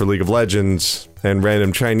DLC for League of Legends and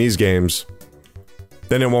random Chinese games,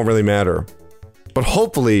 then it won't really matter. But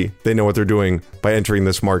hopefully, they know what they're doing by entering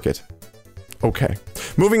this market. Okay,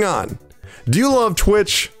 moving on. Do you love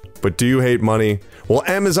Twitch, but do you hate money? Well,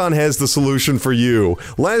 Amazon has the solution for you.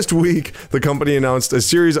 Last week, the company announced a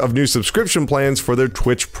series of new subscription plans for their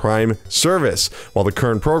Twitch Prime service. While the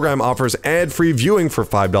current program offers ad-free viewing for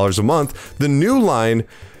 $5 a month, the new line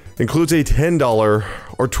includes a $10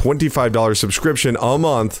 or $25 subscription a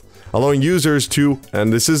month, allowing users to,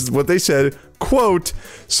 and this is what they said, quote,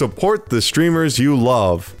 support the streamers you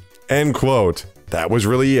love, end quote. That was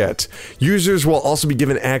really it. Users will also be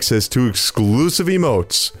given access to exclusive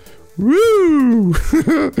emotes. Woo!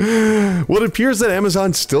 Well, it appears that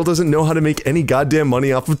Amazon still doesn't know how to make any goddamn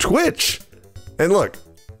money off of Twitch. And look,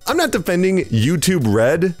 I'm not defending YouTube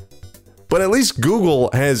Red, but at least Google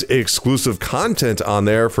has exclusive content on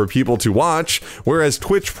there for people to watch, whereas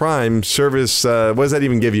Twitch Prime service, what does that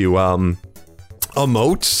even give you?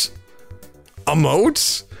 Emotes?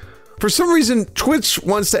 Emotes? For some reason, Twitch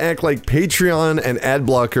wants to act like Patreon and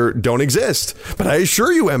Adblocker don't exist. But I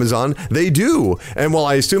assure you, Amazon, they do. And while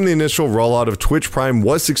I assume the initial rollout of Twitch Prime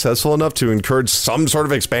was successful enough to encourage some sort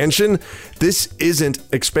of expansion, this isn't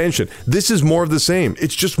expansion. This is more of the same.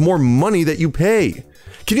 It's just more money that you pay.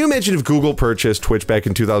 Can you imagine if Google purchased Twitch back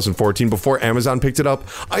in 2014 before Amazon picked it up?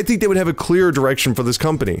 I think they would have a clearer direction for this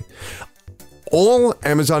company. All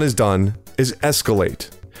Amazon has done is escalate.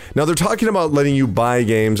 Now, they're talking about letting you buy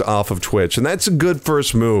games off of Twitch, and that's a good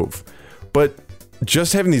first move. But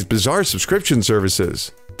just having these bizarre subscription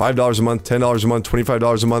services, $5 a month, $10 a month,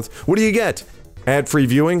 $25 a month, what do you get? Ad-free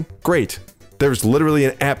viewing? Great. There's literally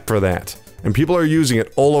an app for that, and people are using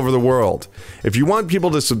it all over the world. If you want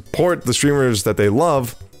people to support the streamers that they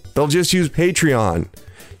love, they'll just use Patreon.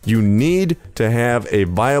 You need to have a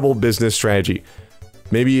viable business strategy.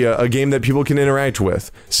 Maybe a game that people can interact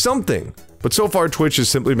with. Something. But so far, Twitch has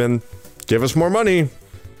simply been, give us more money.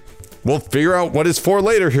 We'll figure out what it's for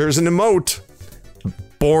later. Here's an emote.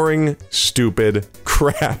 Boring, stupid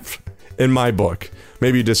crap in my book.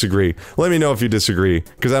 Maybe you disagree. Let me know if you disagree,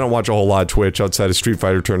 because I don't watch a whole lot of Twitch outside of Street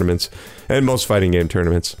Fighter tournaments and most fighting game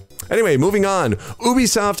tournaments. Anyway, moving on.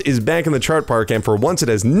 Ubisoft is back in the chart park, and for once it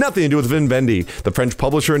has nothing to do with Vivendi. The French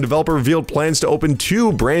publisher and developer revealed plans to open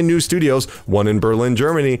 2 brand new studios, one in Berlin,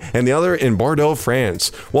 Germany, and the other in Bordeaux, France.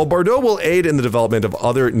 While Bordeaux will aid in the development of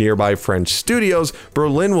other nearby French studios,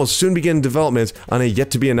 Berlin will soon begin development on a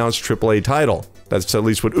yet-to-be-announced AAA title. That's at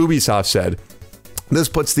least what Ubisoft said. This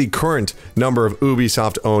puts the current number of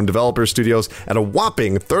Ubisoft-owned developer studios at a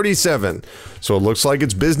whopping 37. So it looks like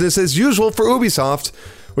it's business as usual for Ubisoft,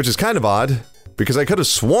 which is kind of odd, because I could have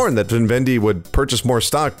sworn that Vivendi would purchase more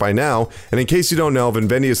stock by now. And in case you don't know,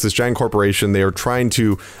 Vivendi is this giant corporation. They are trying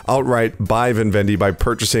to outright buy Vivendi by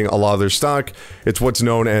purchasing a lot of their stock. It's what's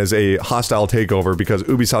known as a hostile takeover, because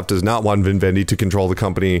Ubisoft does not want Vivendi to control the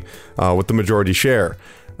company with the majority share.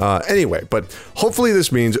 Anyway, but hopefully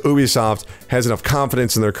this means Ubisoft has enough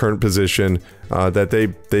confidence in their current position that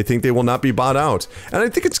they think they will not be bought out. And I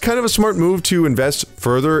think it's kind of a smart move to invest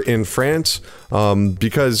further in France,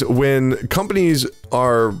 because when companies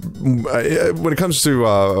are, when it comes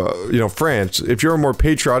to, France, if you're a more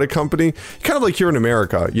patriotic company, kind of like here in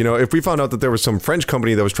America, if we found out that there was some French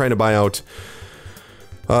company that was trying to buy out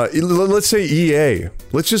let's say EA.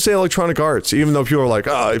 Let's just say Electronic Arts, even though people are like,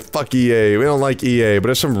 oh, fuck EA, we don't like EA. But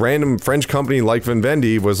if some random French company like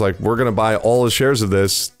Vivendi was like, we're going to buy all the shares of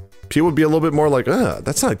this, people would be a little bit more like,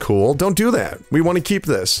 that's not cool. Don't do that. We want to keep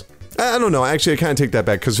this. I don't know. Actually, I kind of take that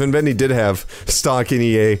back, because Vivendi did have stock in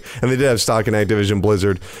EA, and they did have stock in Activision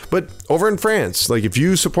Blizzard. But over in France, like, if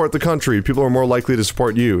you support the country, people are more likely to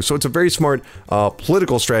support you. So it's a very smart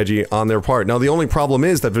political strategy on their part. Now, the only problem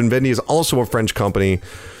is that Vivendi is also a French company,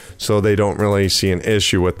 so they don't really see an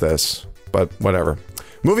issue with this. But whatever.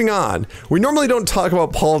 Moving on, we normally don't talk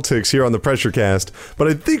about politics here on the Pressure Cast, but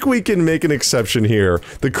I think we can make an exception here.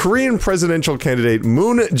 The Korean presidential candidate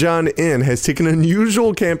Moon Jae-in has taken an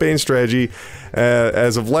unusual campaign strategy.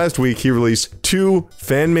 As of last week, he released 2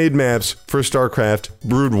 fan-made maps for StarCraft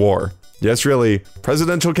Brood War. Yes, really,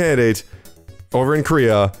 presidential candidate over in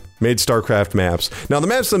Korea made StarCraft maps. Now, the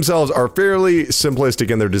maps themselves are fairly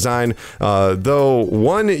simplistic in their design, though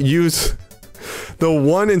one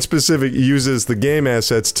in specific uses the game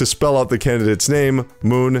assets to spell out the candidate's name,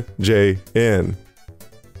 Moon Jae-in.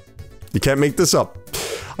 You can't make this up.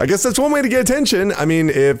 I guess that's one way to get attention. I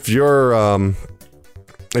mean, if you're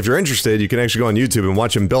interested, you can actually go on YouTube and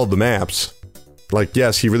watch him build the maps. Like,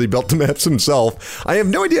 yes, he really built the maps himself. I have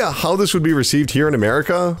no idea how this would be received here in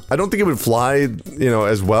America. I don't think it would fly,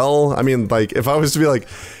 as well. I mean, like, if I was to be like,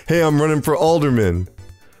 hey, I'm running for alderman.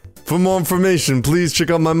 For more information, please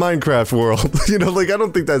check out my Minecraft world. I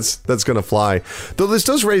don't think that's gonna fly. Though this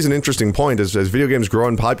does raise an interesting point as video games grow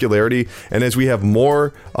in popularity, and as we have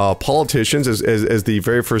more politicians, as the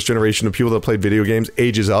very first generation of people that played video games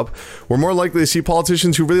ages up, we're more likely to see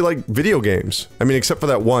politicians who really like video games. I mean, except for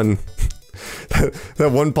that one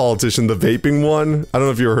that one politician, the vaping one. I don't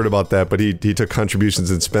know if you ever heard about that, but he took contributions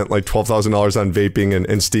and spent like $12,000 on vaping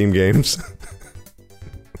and Steam games.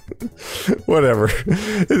 Whatever.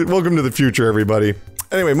 Welcome to the future, everybody.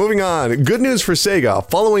 Anyway, moving on. Good news for Sega.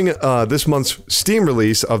 Following this month's Steam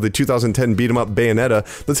release of the 2010 beat-em-up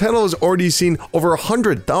Bayonetta, the title has already seen over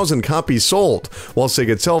 100,000 copies sold. While Sega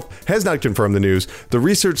itself has not confirmed the news, the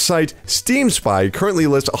research site Steam Spy currently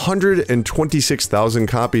lists 126,000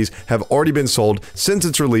 copies have already been sold since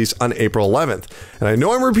its release on April 11th. And I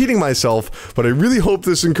know I'm repeating myself, but I really hope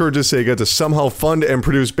this encourages Sega to somehow fund and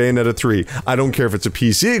produce Bayonetta 3. I don't care if it's a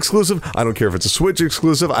PC exclusive, I don't care if it's a Switch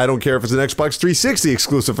exclusive, I don't care if it's an Xbox 360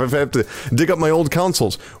 exclusive, if I have to dig up my old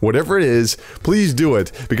consoles. Whatever it is, please do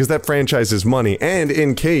it, because that franchise is money. And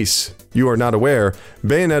in case you are not aware,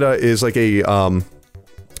 Bayonetta is like a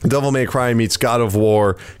Devil May Cry meets God of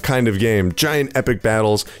War kind of game. Giant epic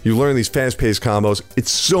battles, you learn these fast-paced combos, it's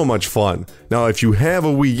so much fun. Now, if you have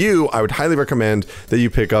a Wii U, I would highly recommend that you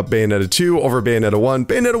pick up Bayonetta 2 over Bayonetta 1.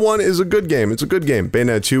 Bayonetta 1 is a good game, it's a good game.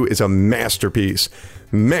 Bayonetta 2 is a masterpiece.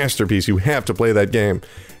 Masterpiece, you have to play that game.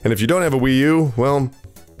 And if you don't have a Wii U, well,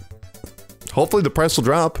 hopefully the price will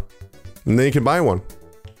drop, and then you can buy one.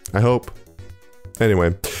 I hope.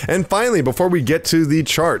 Anyway, and finally, before we get to the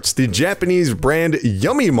charts, the Japanese brand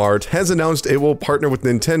Yummy Mart has announced it will partner with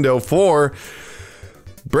Nintendo for,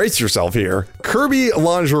 brace yourself here, Kirby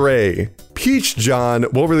lingerie. Peach John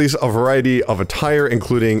will release a variety of attire,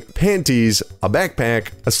 including panties, a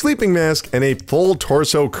backpack, a sleeping mask, and a full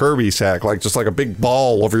torso Kirby sack, just like a big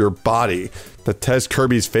ball over your body that has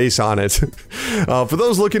Kirby's face on it. For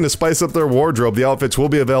those looking to spice up their wardrobe, the outfits will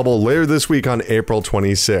be available later this week on April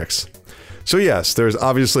 26th. So yes, there's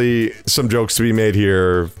obviously some jokes to be made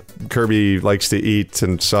here. Kirby likes to eat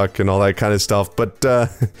and suck and all that kind of stuff, but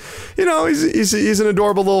he's an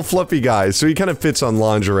adorable little fluffy guy, so he kind of fits on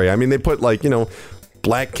lingerie. I mean, they put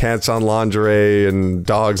black cats on lingerie and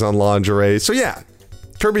dogs on lingerie. So yeah,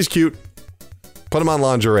 Kirby's cute. Put him on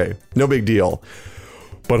lingerie. No big deal.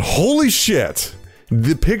 But holy shit,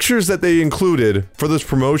 the pictures that they included for this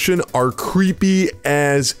promotion are creepy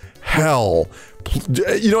as hell.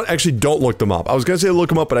 You know what? Actually, don't look them up. I was going to say look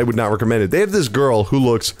them up, but I would not recommend it. They have this girl who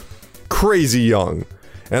looks crazy young.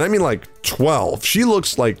 And I mean like 12. She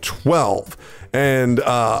looks like 12. And,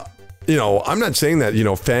 you know, I'm not saying that, you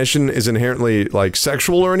know, fashion is inherently like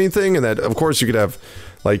sexual or anything. And that, of course, you could have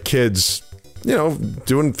like kids, you know,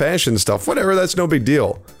 doing fashion stuff. Whatever, that's no big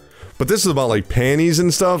deal. But this is about like panties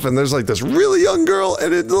and stuff, and there's like this really young girl,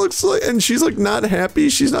 and it looks like, and she's like not happy.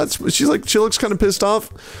 She looks kind of pissed off.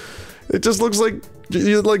 It just looks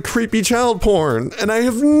like creepy child porn, and I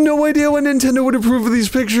have no idea why Nintendo would approve of these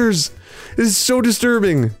pictures. It is so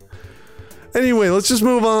disturbing. Anyway, let's just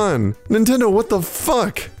move on. Nintendo, what the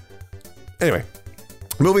fuck? Anyway.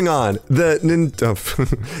 Moving on, the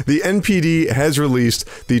NPD has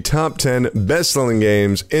released the top 10 best-selling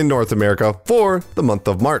games in North America for the month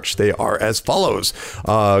of March. They are as follows.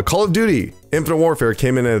 Call of Duty Infinite Warfare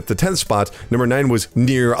came in at the 10th spot. Number 9 was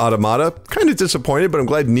Nier Automata. Kind of disappointed, but I'm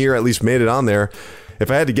glad Nier at least made it on there. If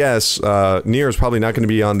I had to guess, Nier is probably not going to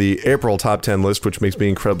be on the April top 10 list, which makes me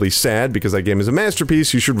incredibly sad because that game is a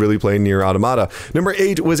masterpiece. You should really play Nier Automata. Number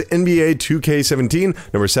 8 was NBA 2K17.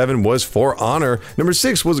 Number 7 was For Honor. Number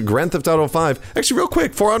 6 was Grand Theft Auto 5. Actually, real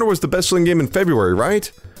quick, For Honor was the best-selling game in February,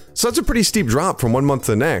 right? So that's a pretty steep drop from one month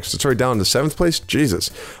to the next. It's right down to 7th place.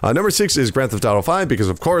 Jesus. Number 6 is Grand Theft Auto 5 because,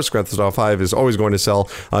 of course, Grand Theft Auto 5 is always going to sell.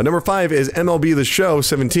 Number 5 is MLB The Show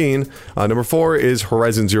 17. Number 4 is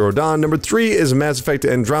Horizon Zero Dawn. Number 3 is Mass Effect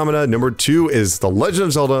Andromeda. Number 2 is The Legend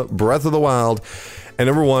of Zelda Breath of the Wild. And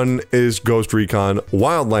number 1 is Ghost Recon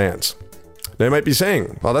Wildlands. Now you might be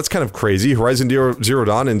saying, well, that's kind of crazy. Horizon Zero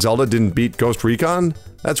Dawn and Zelda didn't beat Ghost Recon?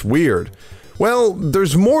 That's weird. Well,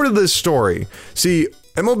 there's more to this story. See,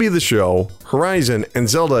 MLB The Show, Horizon, and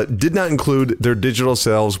Zelda did not include their digital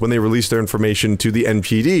sales when they released their information to the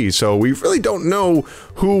NPD, so we really don't know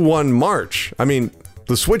who won March. I mean,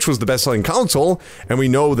 the Switch was the best-selling console, and we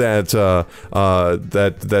know that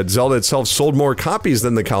that Zelda itself sold more copies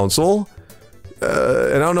than the console.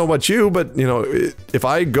 And I don't know about you, but, you know, if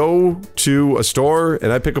I go to a store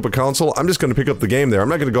and I pick up a console, I'm just going to pick up the game there. I'm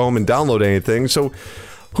not going to go home and download anything, so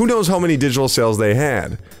who knows how many digital sales they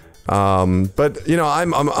had. But you know,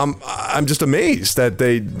 I'm just amazed that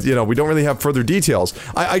they, you know, we don't really have further details.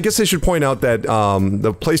 I guess I should point out that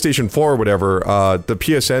the PlayStation 4 or whatever, the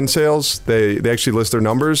PSN sales, they actually list their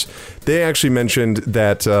numbers. They actually mentioned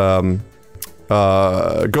that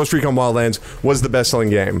Ghost Recon Wildlands was the best-selling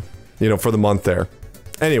game, you know, for the month there.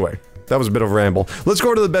 Anyway. That was a bit of a ramble. Let's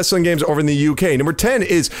go to the best-selling games over in the UK. Number 10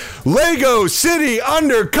 is Lego City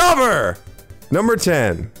Undercover. Number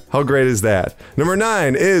 10. How great is that? Number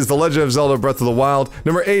 9 is The Legend of Zelda Breath of the Wild.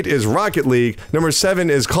 Number 8 is Rocket League. Number 7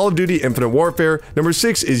 is Call of Duty Infinite Warfare. Number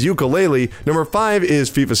 6 is Yooka-Laylee. Number 5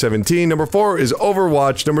 is FIFA 17. Number 4 is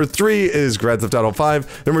Overwatch. Number 3 is Grand Theft Auto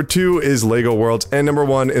 5. Number 2 is Lego Worlds. And number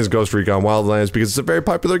 1 is Ghost Recon Wildlands because it's a very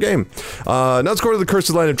popular game. Now let's go to the Cursed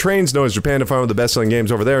Line of Trains, known as Japan, to find one of the best-selling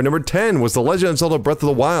games over there. Number 10 was The Legend of Zelda Breath of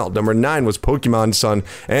the Wild. Number 9 was Pokemon Sun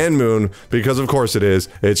and Moon because, of course, it is.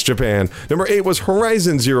 It's Japan. Number 8 was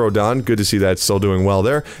Horizon Zero Dawn. Good to see that still doing well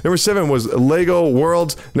there. Number 7 was Lego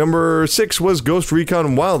Worlds. Number 6 was Ghost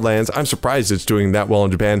Recon Wildlands. I'm surprised it's doing that well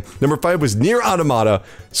in Japan. Number 5 was Nier Automata.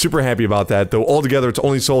 Super happy about that, though altogether it's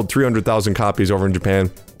only sold 300,000 copies over in Japan.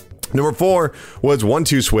 Number 4 was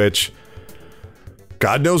 1-2 Switch.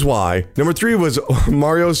 God knows why. Number 3 was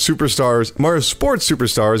Mario Sports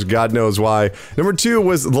Superstars. God knows why. Number 2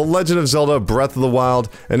 was The Legend of Zelda Breath of the Wild.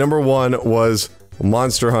 And number 1 was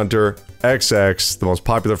Monster Hunter XX, the most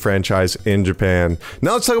popular franchise in Japan.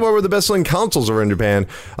 Now let's talk about where the best-selling consoles are in Japan.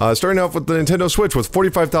 Starting off with the Nintendo Switch with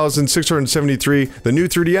 45,673, the new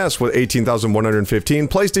 3DS with 18,115,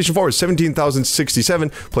 PlayStation 4 with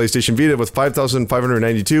 17,067, PlayStation Vita with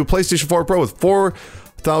 5,592, PlayStation 4 Pro with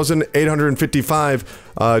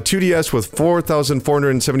 4,855, 2DS with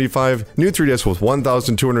 4,475, new 3DS with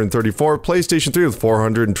 1,234, PlayStation 3 with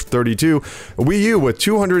 432, Wii U with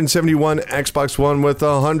 271, Xbox One with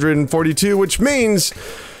 142, which means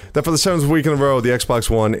that for the 7th week in a row, the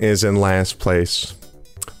Xbox One is in last place.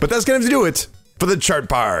 But that's going to do it for the Chart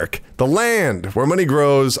Park, the land where money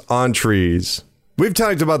grows on trees. We've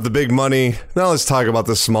talked about the big money, now let's talk about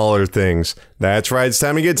the smaller things. That's right, it's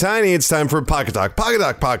time to get tiny, it's time for Pocket Talk, Pocket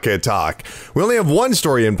Talk, Pocket Talk. We only have one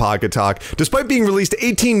story in Pocket Talk. Despite being released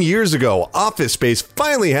 18 years ago, Office Space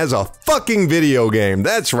finally has a fucking video game.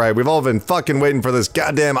 That's right, we've all been fucking waiting for this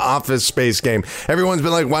goddamn Office Space game. Everyone's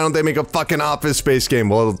been like, why don't they make a fucking Office Space game?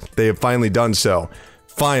 Well, they have finally done so.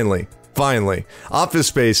 Finally, Office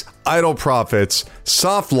Space Idle Profits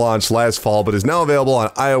soft launched last fall, but is now available on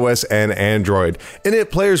iOS and Android. In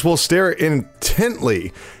it, players will stare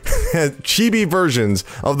intently at chibi versions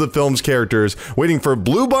of the film's characters, waiting for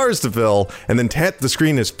blue bars to fill, and then tap the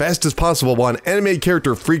screen as fast as possible while an animated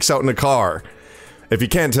character freaks out in a car. If you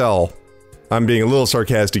can't tell, I'm being a little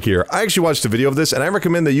sarcastic here. I actually watched a video of this, and I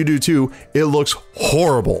recommend that you do too. It looks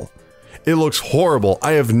horrible. It looks horrible.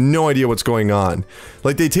 I have no idea what's going on.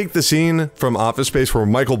 Like, they take the scene from Office Space where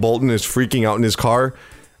Michael Bolton is freaking out in his car,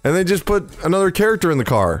 and they just put another character in the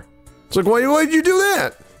car. It's like, why'd you do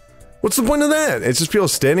that? What's the point of that? It's just people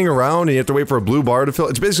standing around, and you have to wait for a blue bar to fill.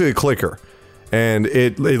 It's basically a clicker. And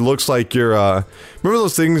it looks like you're, remember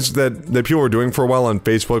those things that people were doing for a while on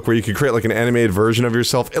Facebook where you could create like an animated version of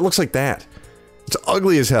yourself? It looks like that. It's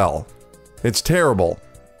ugly as hell. It's terrible.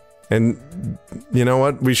 And you know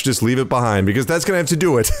what? We should just leave it behind because that's going to have to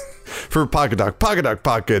do it for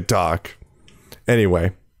Pocket Talk.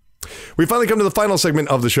 Anyway, we finally come to the final segment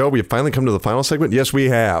of the show. We have finally come to the final segment. Yes, we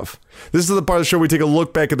have. This is the part of the show where we take a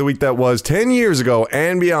look back at the week that was 10 years ago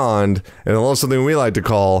and beyond, and a little something we like to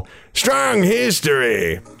call Strong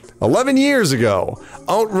History. 11 years ago,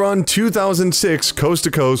 Outrun 2006 Coast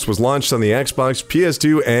to Coast was launched on the Xbox,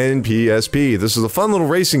 PS2, and PSP. This is a fun little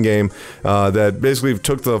racing game that basically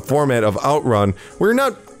took the format of Outrun, where you're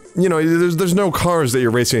not, you know, there's no cars that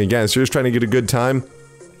you're racing against. You're just trying to get a good time.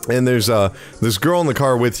 And there's this girl in the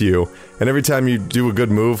car with you, and every time you do a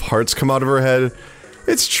good move, hearts come out of her head.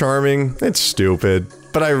 It's charming. It's stupid.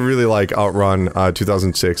 But I really like Outrun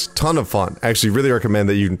 2006. Ton of fun. Actually, really recommend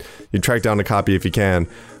that you track down a copy if you can.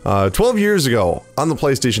 12 years ago, on the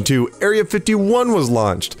PlayStation 2, Area 51 was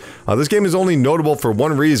launched. This game is only notable for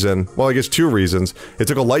one reason. Well, I guess two reasons. It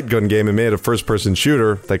took a light gun game and made it a first-person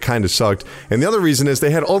shooter that kind of sucked. And the other reason is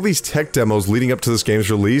they had all these tech demos leading up to this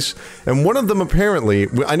game's release. And one of them apparently,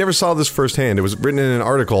 I never saw this firsthand, it was written in an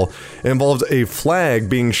article, it involved a flag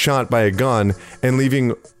being shot by a gun and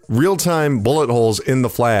leaving real-time bullet holes in the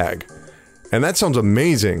flag. And that sounds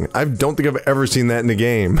amazing. I don't think I've ever seen that in a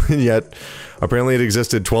game, yet apparently it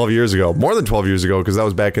existed 12 years ago. More than 12 years ago, because that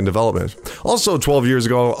was back in development. Also 12 years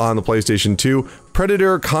ago on the PlayStation 2,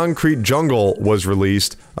 Predator Concrete Jungle was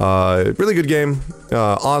released. Really good game.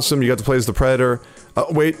 Awesome. You got to play as the Predator.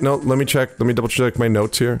 Wait, no, let me check. Let me double check my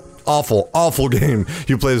notes here. Awful game.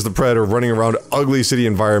 You play as the Predator running around ugly city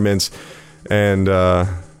environments. And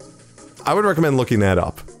I would recommend looking that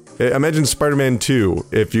up. Imagine Spider-Man 2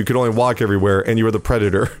 if you could only walk everywhere and you were the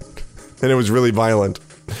Predator. And it was really violent.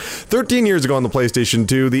 13 years ago on the PlayStation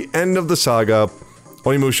 2, the end of the saga,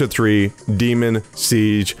 Onimusha 3, Demon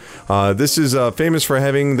Siege. This is famous for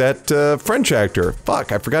having that French actor.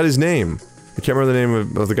 Fuck, I forgot his name. I can't remember the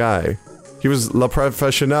name of the guy. He was Le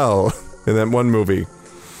Professionnel in that one movie.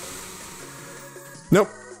 Nope.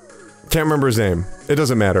 Can't remember his name. It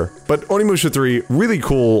doesn't matter. But Onimusha 3, really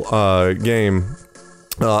cool game.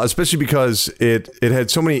 Especially because it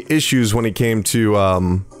had so many issues when it came to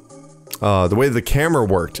the way the camera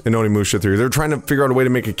worked in Onimusha 3. They were trying to figure out a way to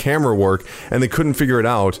make a camera work, and they couldn't figure it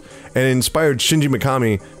out, and it inspired Shinji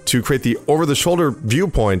Mikami to create the over-the-shoulder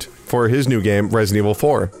viewpoint for his new game, Resident Evil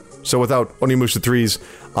 4. So without Onimusha 3's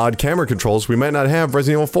odd camera controls, we might not have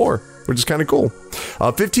Resident Evil 4, which is kind of cool.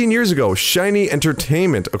 15 years ago, Shiny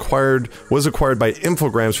Entertainment was acquired by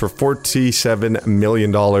Infogrames for $47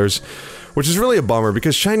 million. Which is really a bummer,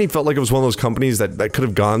 because Shiny felt like it was one of those companies that could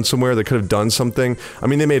have gone somewhere, that could have done something. I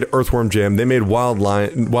mean, they made Earthworm Jim, they made Wild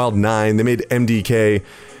 9, they made MDK,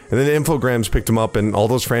 and then Infogrames picked them up, and all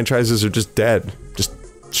those franchises are just dead. Just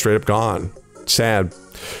straight up gone. Sad.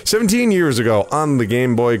 17 years ago, on the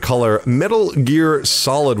Game Boy Color, Metal Gear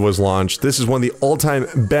Solid was launched. This is one of the all-time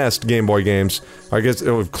best Game Boy games. I guess,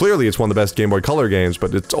 clearly it's one of the best Game Boy Color games,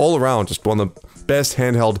 but it's all around just one of the best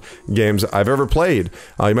handheld games I've ever played.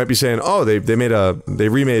 You might be saying, oh, they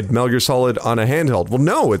remade Metal Gear Solid on a handheld. Well,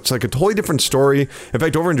 no, it's like a totally different story. In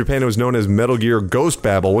fact, over in Japan, it was known as Metal Gear Ghost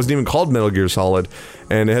Babel. It wasn't even called Metal Gear Solid.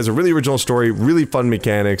 And it has a really original story, really fun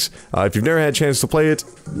mechanics. If you've never had a chance to play it,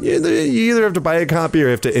 you either have to buy a copy or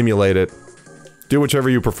you have to emulate it. Do whichever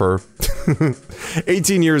you prefer.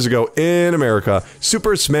 18 years ago in America,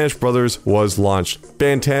 Super Smash Bros. Was launched.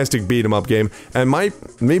 Fantastic beat-em-up game. And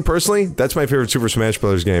me personally, that's my favorite Super Smash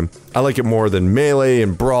Bros. Game. I like it more than Melee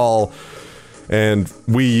and Brawl and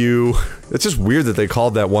Wii U. It's just weird that they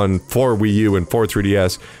called that one for Wii U and for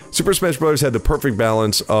 3DS. Super Smash Bros. Had the perfect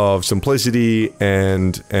balance of simplicity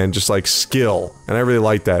and just like skill. And I really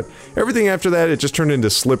liked that. Everything after that, it just turned into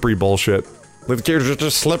slippery bullshit. Like the characters are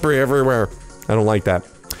just slippery everywhere. I don't like that.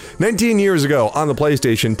 19 years ago on the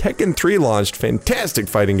PlayStation, Tekken 3 launched. Fantastic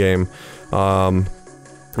fighting game.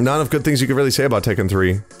 Not enough good things you could really say about Tekken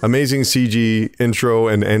 3. Amazing CG intro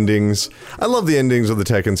and endings. I love the endings of the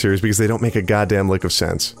Tekken series because they don't make a goddamn lick of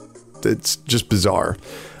sense. It's just bizarre.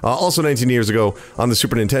 Also 19 years ago on the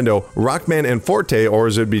Super Nintendo, Rockman and Forte, or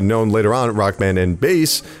as it would be known later on, Rockman and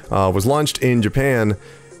Bass, was launched in Japan.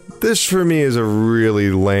 This for me is a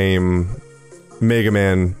really lame Mega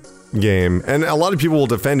Man game, and a lot of people will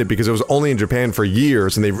defend it because it was only in Japan for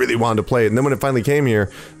years and they really wanted to play it, and then when it finally came here,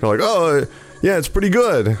 they're like, oh, yeah, it's pretty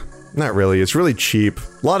good. Not really, it's really cheap.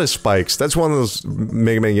 A lot of spikes. That's one of those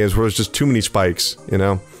Mega Man games where there's just too many spikes, you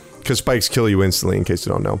know? Because spikes kill you instantly, in case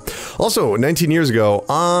you don't know. Also, 19 years ago,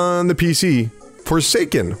 on the PC,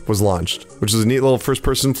 Forsaken was launched, which is a neat little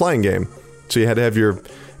first-person flying game. So you had to have your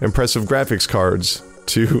impressive graphics cards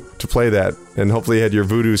to play that, and hopefully you had your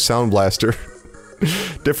Voodoo Sound Blaster.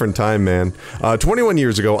 Different time, man. 21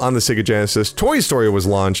 years ago, on the Sega Genesis, Toy Story was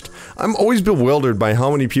launched. I'm always bewildered by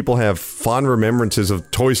how many people have fond remembrances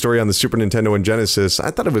of Toy Story on the Super Nintendo and Genesis.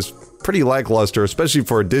 I thought it was pretty lackluster, especially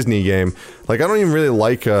for a Disney game. Like, I don't even really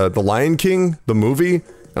like The Lion King, the movie,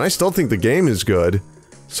 and I still think the game is good.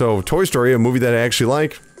 So, Toy Story, a movie that I actually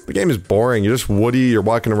like, the game is boring. You're just Woody, you're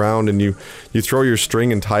walking around, and you throw your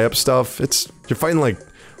string and tie up stuff. You're fighting, like,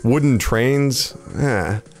 wooden trains.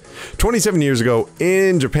 27 years ago,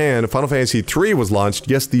 in Japan, Final Fantasy III was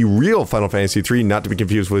launched. Yes, the real Final Fantasy III, not to be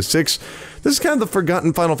confused with 6. This is kind of the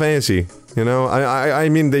forgotten Final Fantasy, you know? I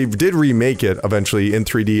mean, they did remake it eventually in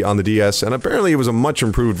 3D on the DS, and apparently it was a much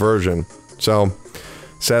improved version. So,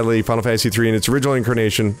 sadly, Final Fantasy III in its original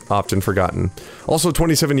incarnation, often forgotten. Also,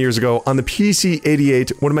 27 years ago, on the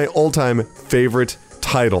PC-88, one of my all-time favorite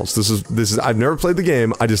titles. This is I've never played the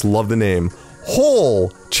game, I just love the name.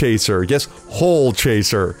 Hole Chaser. Yes, Hole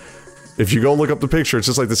Chaser. If you go look up the picture, it's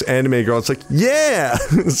just like this anime girl. It's like, yeah!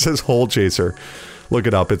 It says Hole Chaser. Look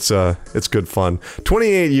it up. It's good fun.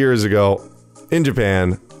 28 years ago, in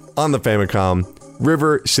Japan, on the Famicom,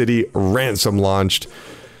 River City Ransom launched.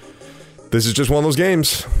 This is just one of those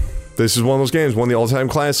games. This is one of those games, one of the all-time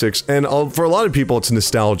classics, and for a lot of people, it's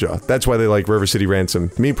nostalgia. That's why they like River City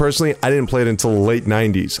Ransom. Me, personally, I didn't play it until the late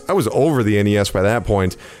 90s. I was over the NES by that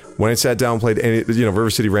point. When I sat down and played, River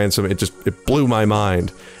City Ransom, it blew my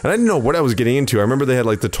mind. And I didn't know what I was getting into. I remember they had,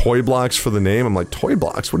 like, the toy blocks for the name. I'm like, toy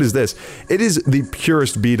blocks? What is this? It is the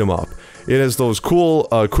purest beat-em-up. It has those cool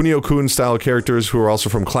Kunio-kun style characters who are also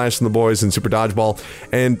from Clash and the Boys and Super Dodgeball.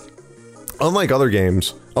 And unlike other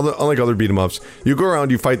games, unlike other beat-em-ups, you go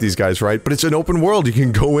around, you fight these guys, right? But it's an open world, you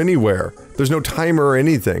can go anywhere. There's no timer or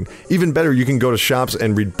anything. Even better, you can go to shops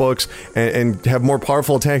and read books and have more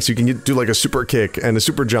powerful attacks. You can do like a super kick and a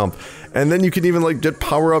super jump. And then you can even like get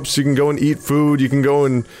power-ups, you can go and eat food, you can go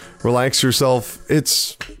and relax yourself.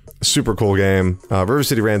 It's a super cool game. River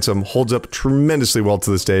City Ransom holds up tremendously well to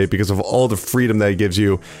this day because of all the freedom that it gives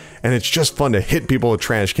you. And it's just fun to hit people with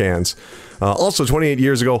trash cans. Also, 28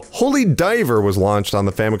 years ago, Holy Diver was launched on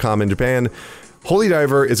the Famicom in Japan. Holy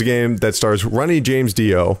Diver is a game that stars Ronnie James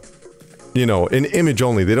Dio. You know, in image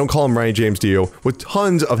only. They don't call him Ronnie James Dio. With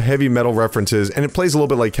tons of heavy metal references, and it plays a little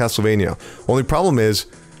bit like Castlevania. Only problem is,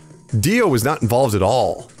 Dio was not involved at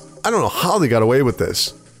all. I don't know how they got away with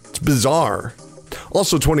this. It's bizarre.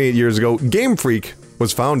 Also, 28 years ago, Game Freak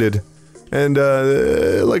was founded. And,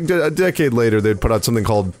 like a decade later, they'd put out something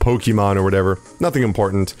called Pokemon or whatever. Nothing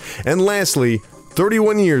important. And lastly,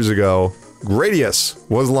 31 years ago, Gradius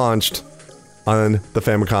was launched on the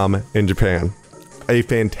Famicom in Japan. A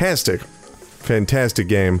fantastic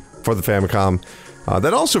game for the Famicom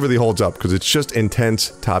that also really holds up because it's just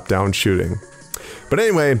intense top-down shooting. But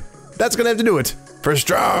anyway, that's gonna have to do it for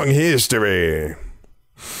Strong History.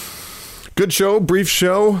 Good show, brief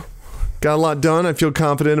show. Got a lot done, I feel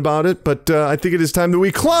confident about it, but I think it is time that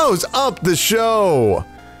we close up the show!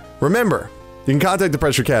 Remember, you can contact the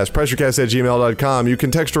PressureCast, pressurecast@gmail.com. You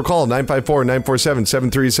can text or call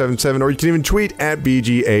 954-947-7377, or you can even tweet at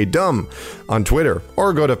VGADumb on Twitter,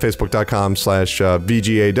 or go to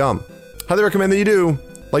facebook.com/VGADumb. Highly recommend that you do.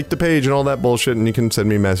 Like the page and all that bullshit, and you can send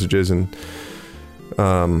me messages, and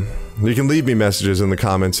you can leave me messages in the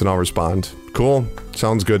comments, and I'll respond. Cool?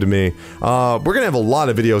 Sounds good to me. We're gonna have a lot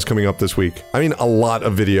of videos coming up this week. I mean, a lot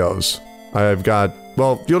of videos. I've got,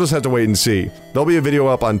 well, you'll just have to wait and see. There'll be a video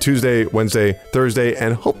up on Tuesday, Wednesday, Thursday,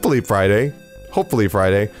 and hopefully Friday.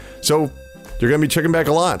 So, you're gonna be checking back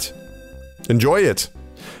a lot. Enjoy it.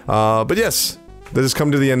 But yes, this has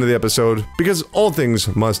come to the end of the episode, because all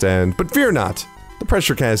things must end. But fear not, the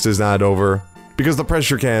PressureCast is not over, because the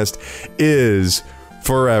PressureCast is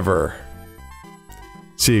forever.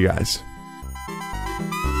 See you guys.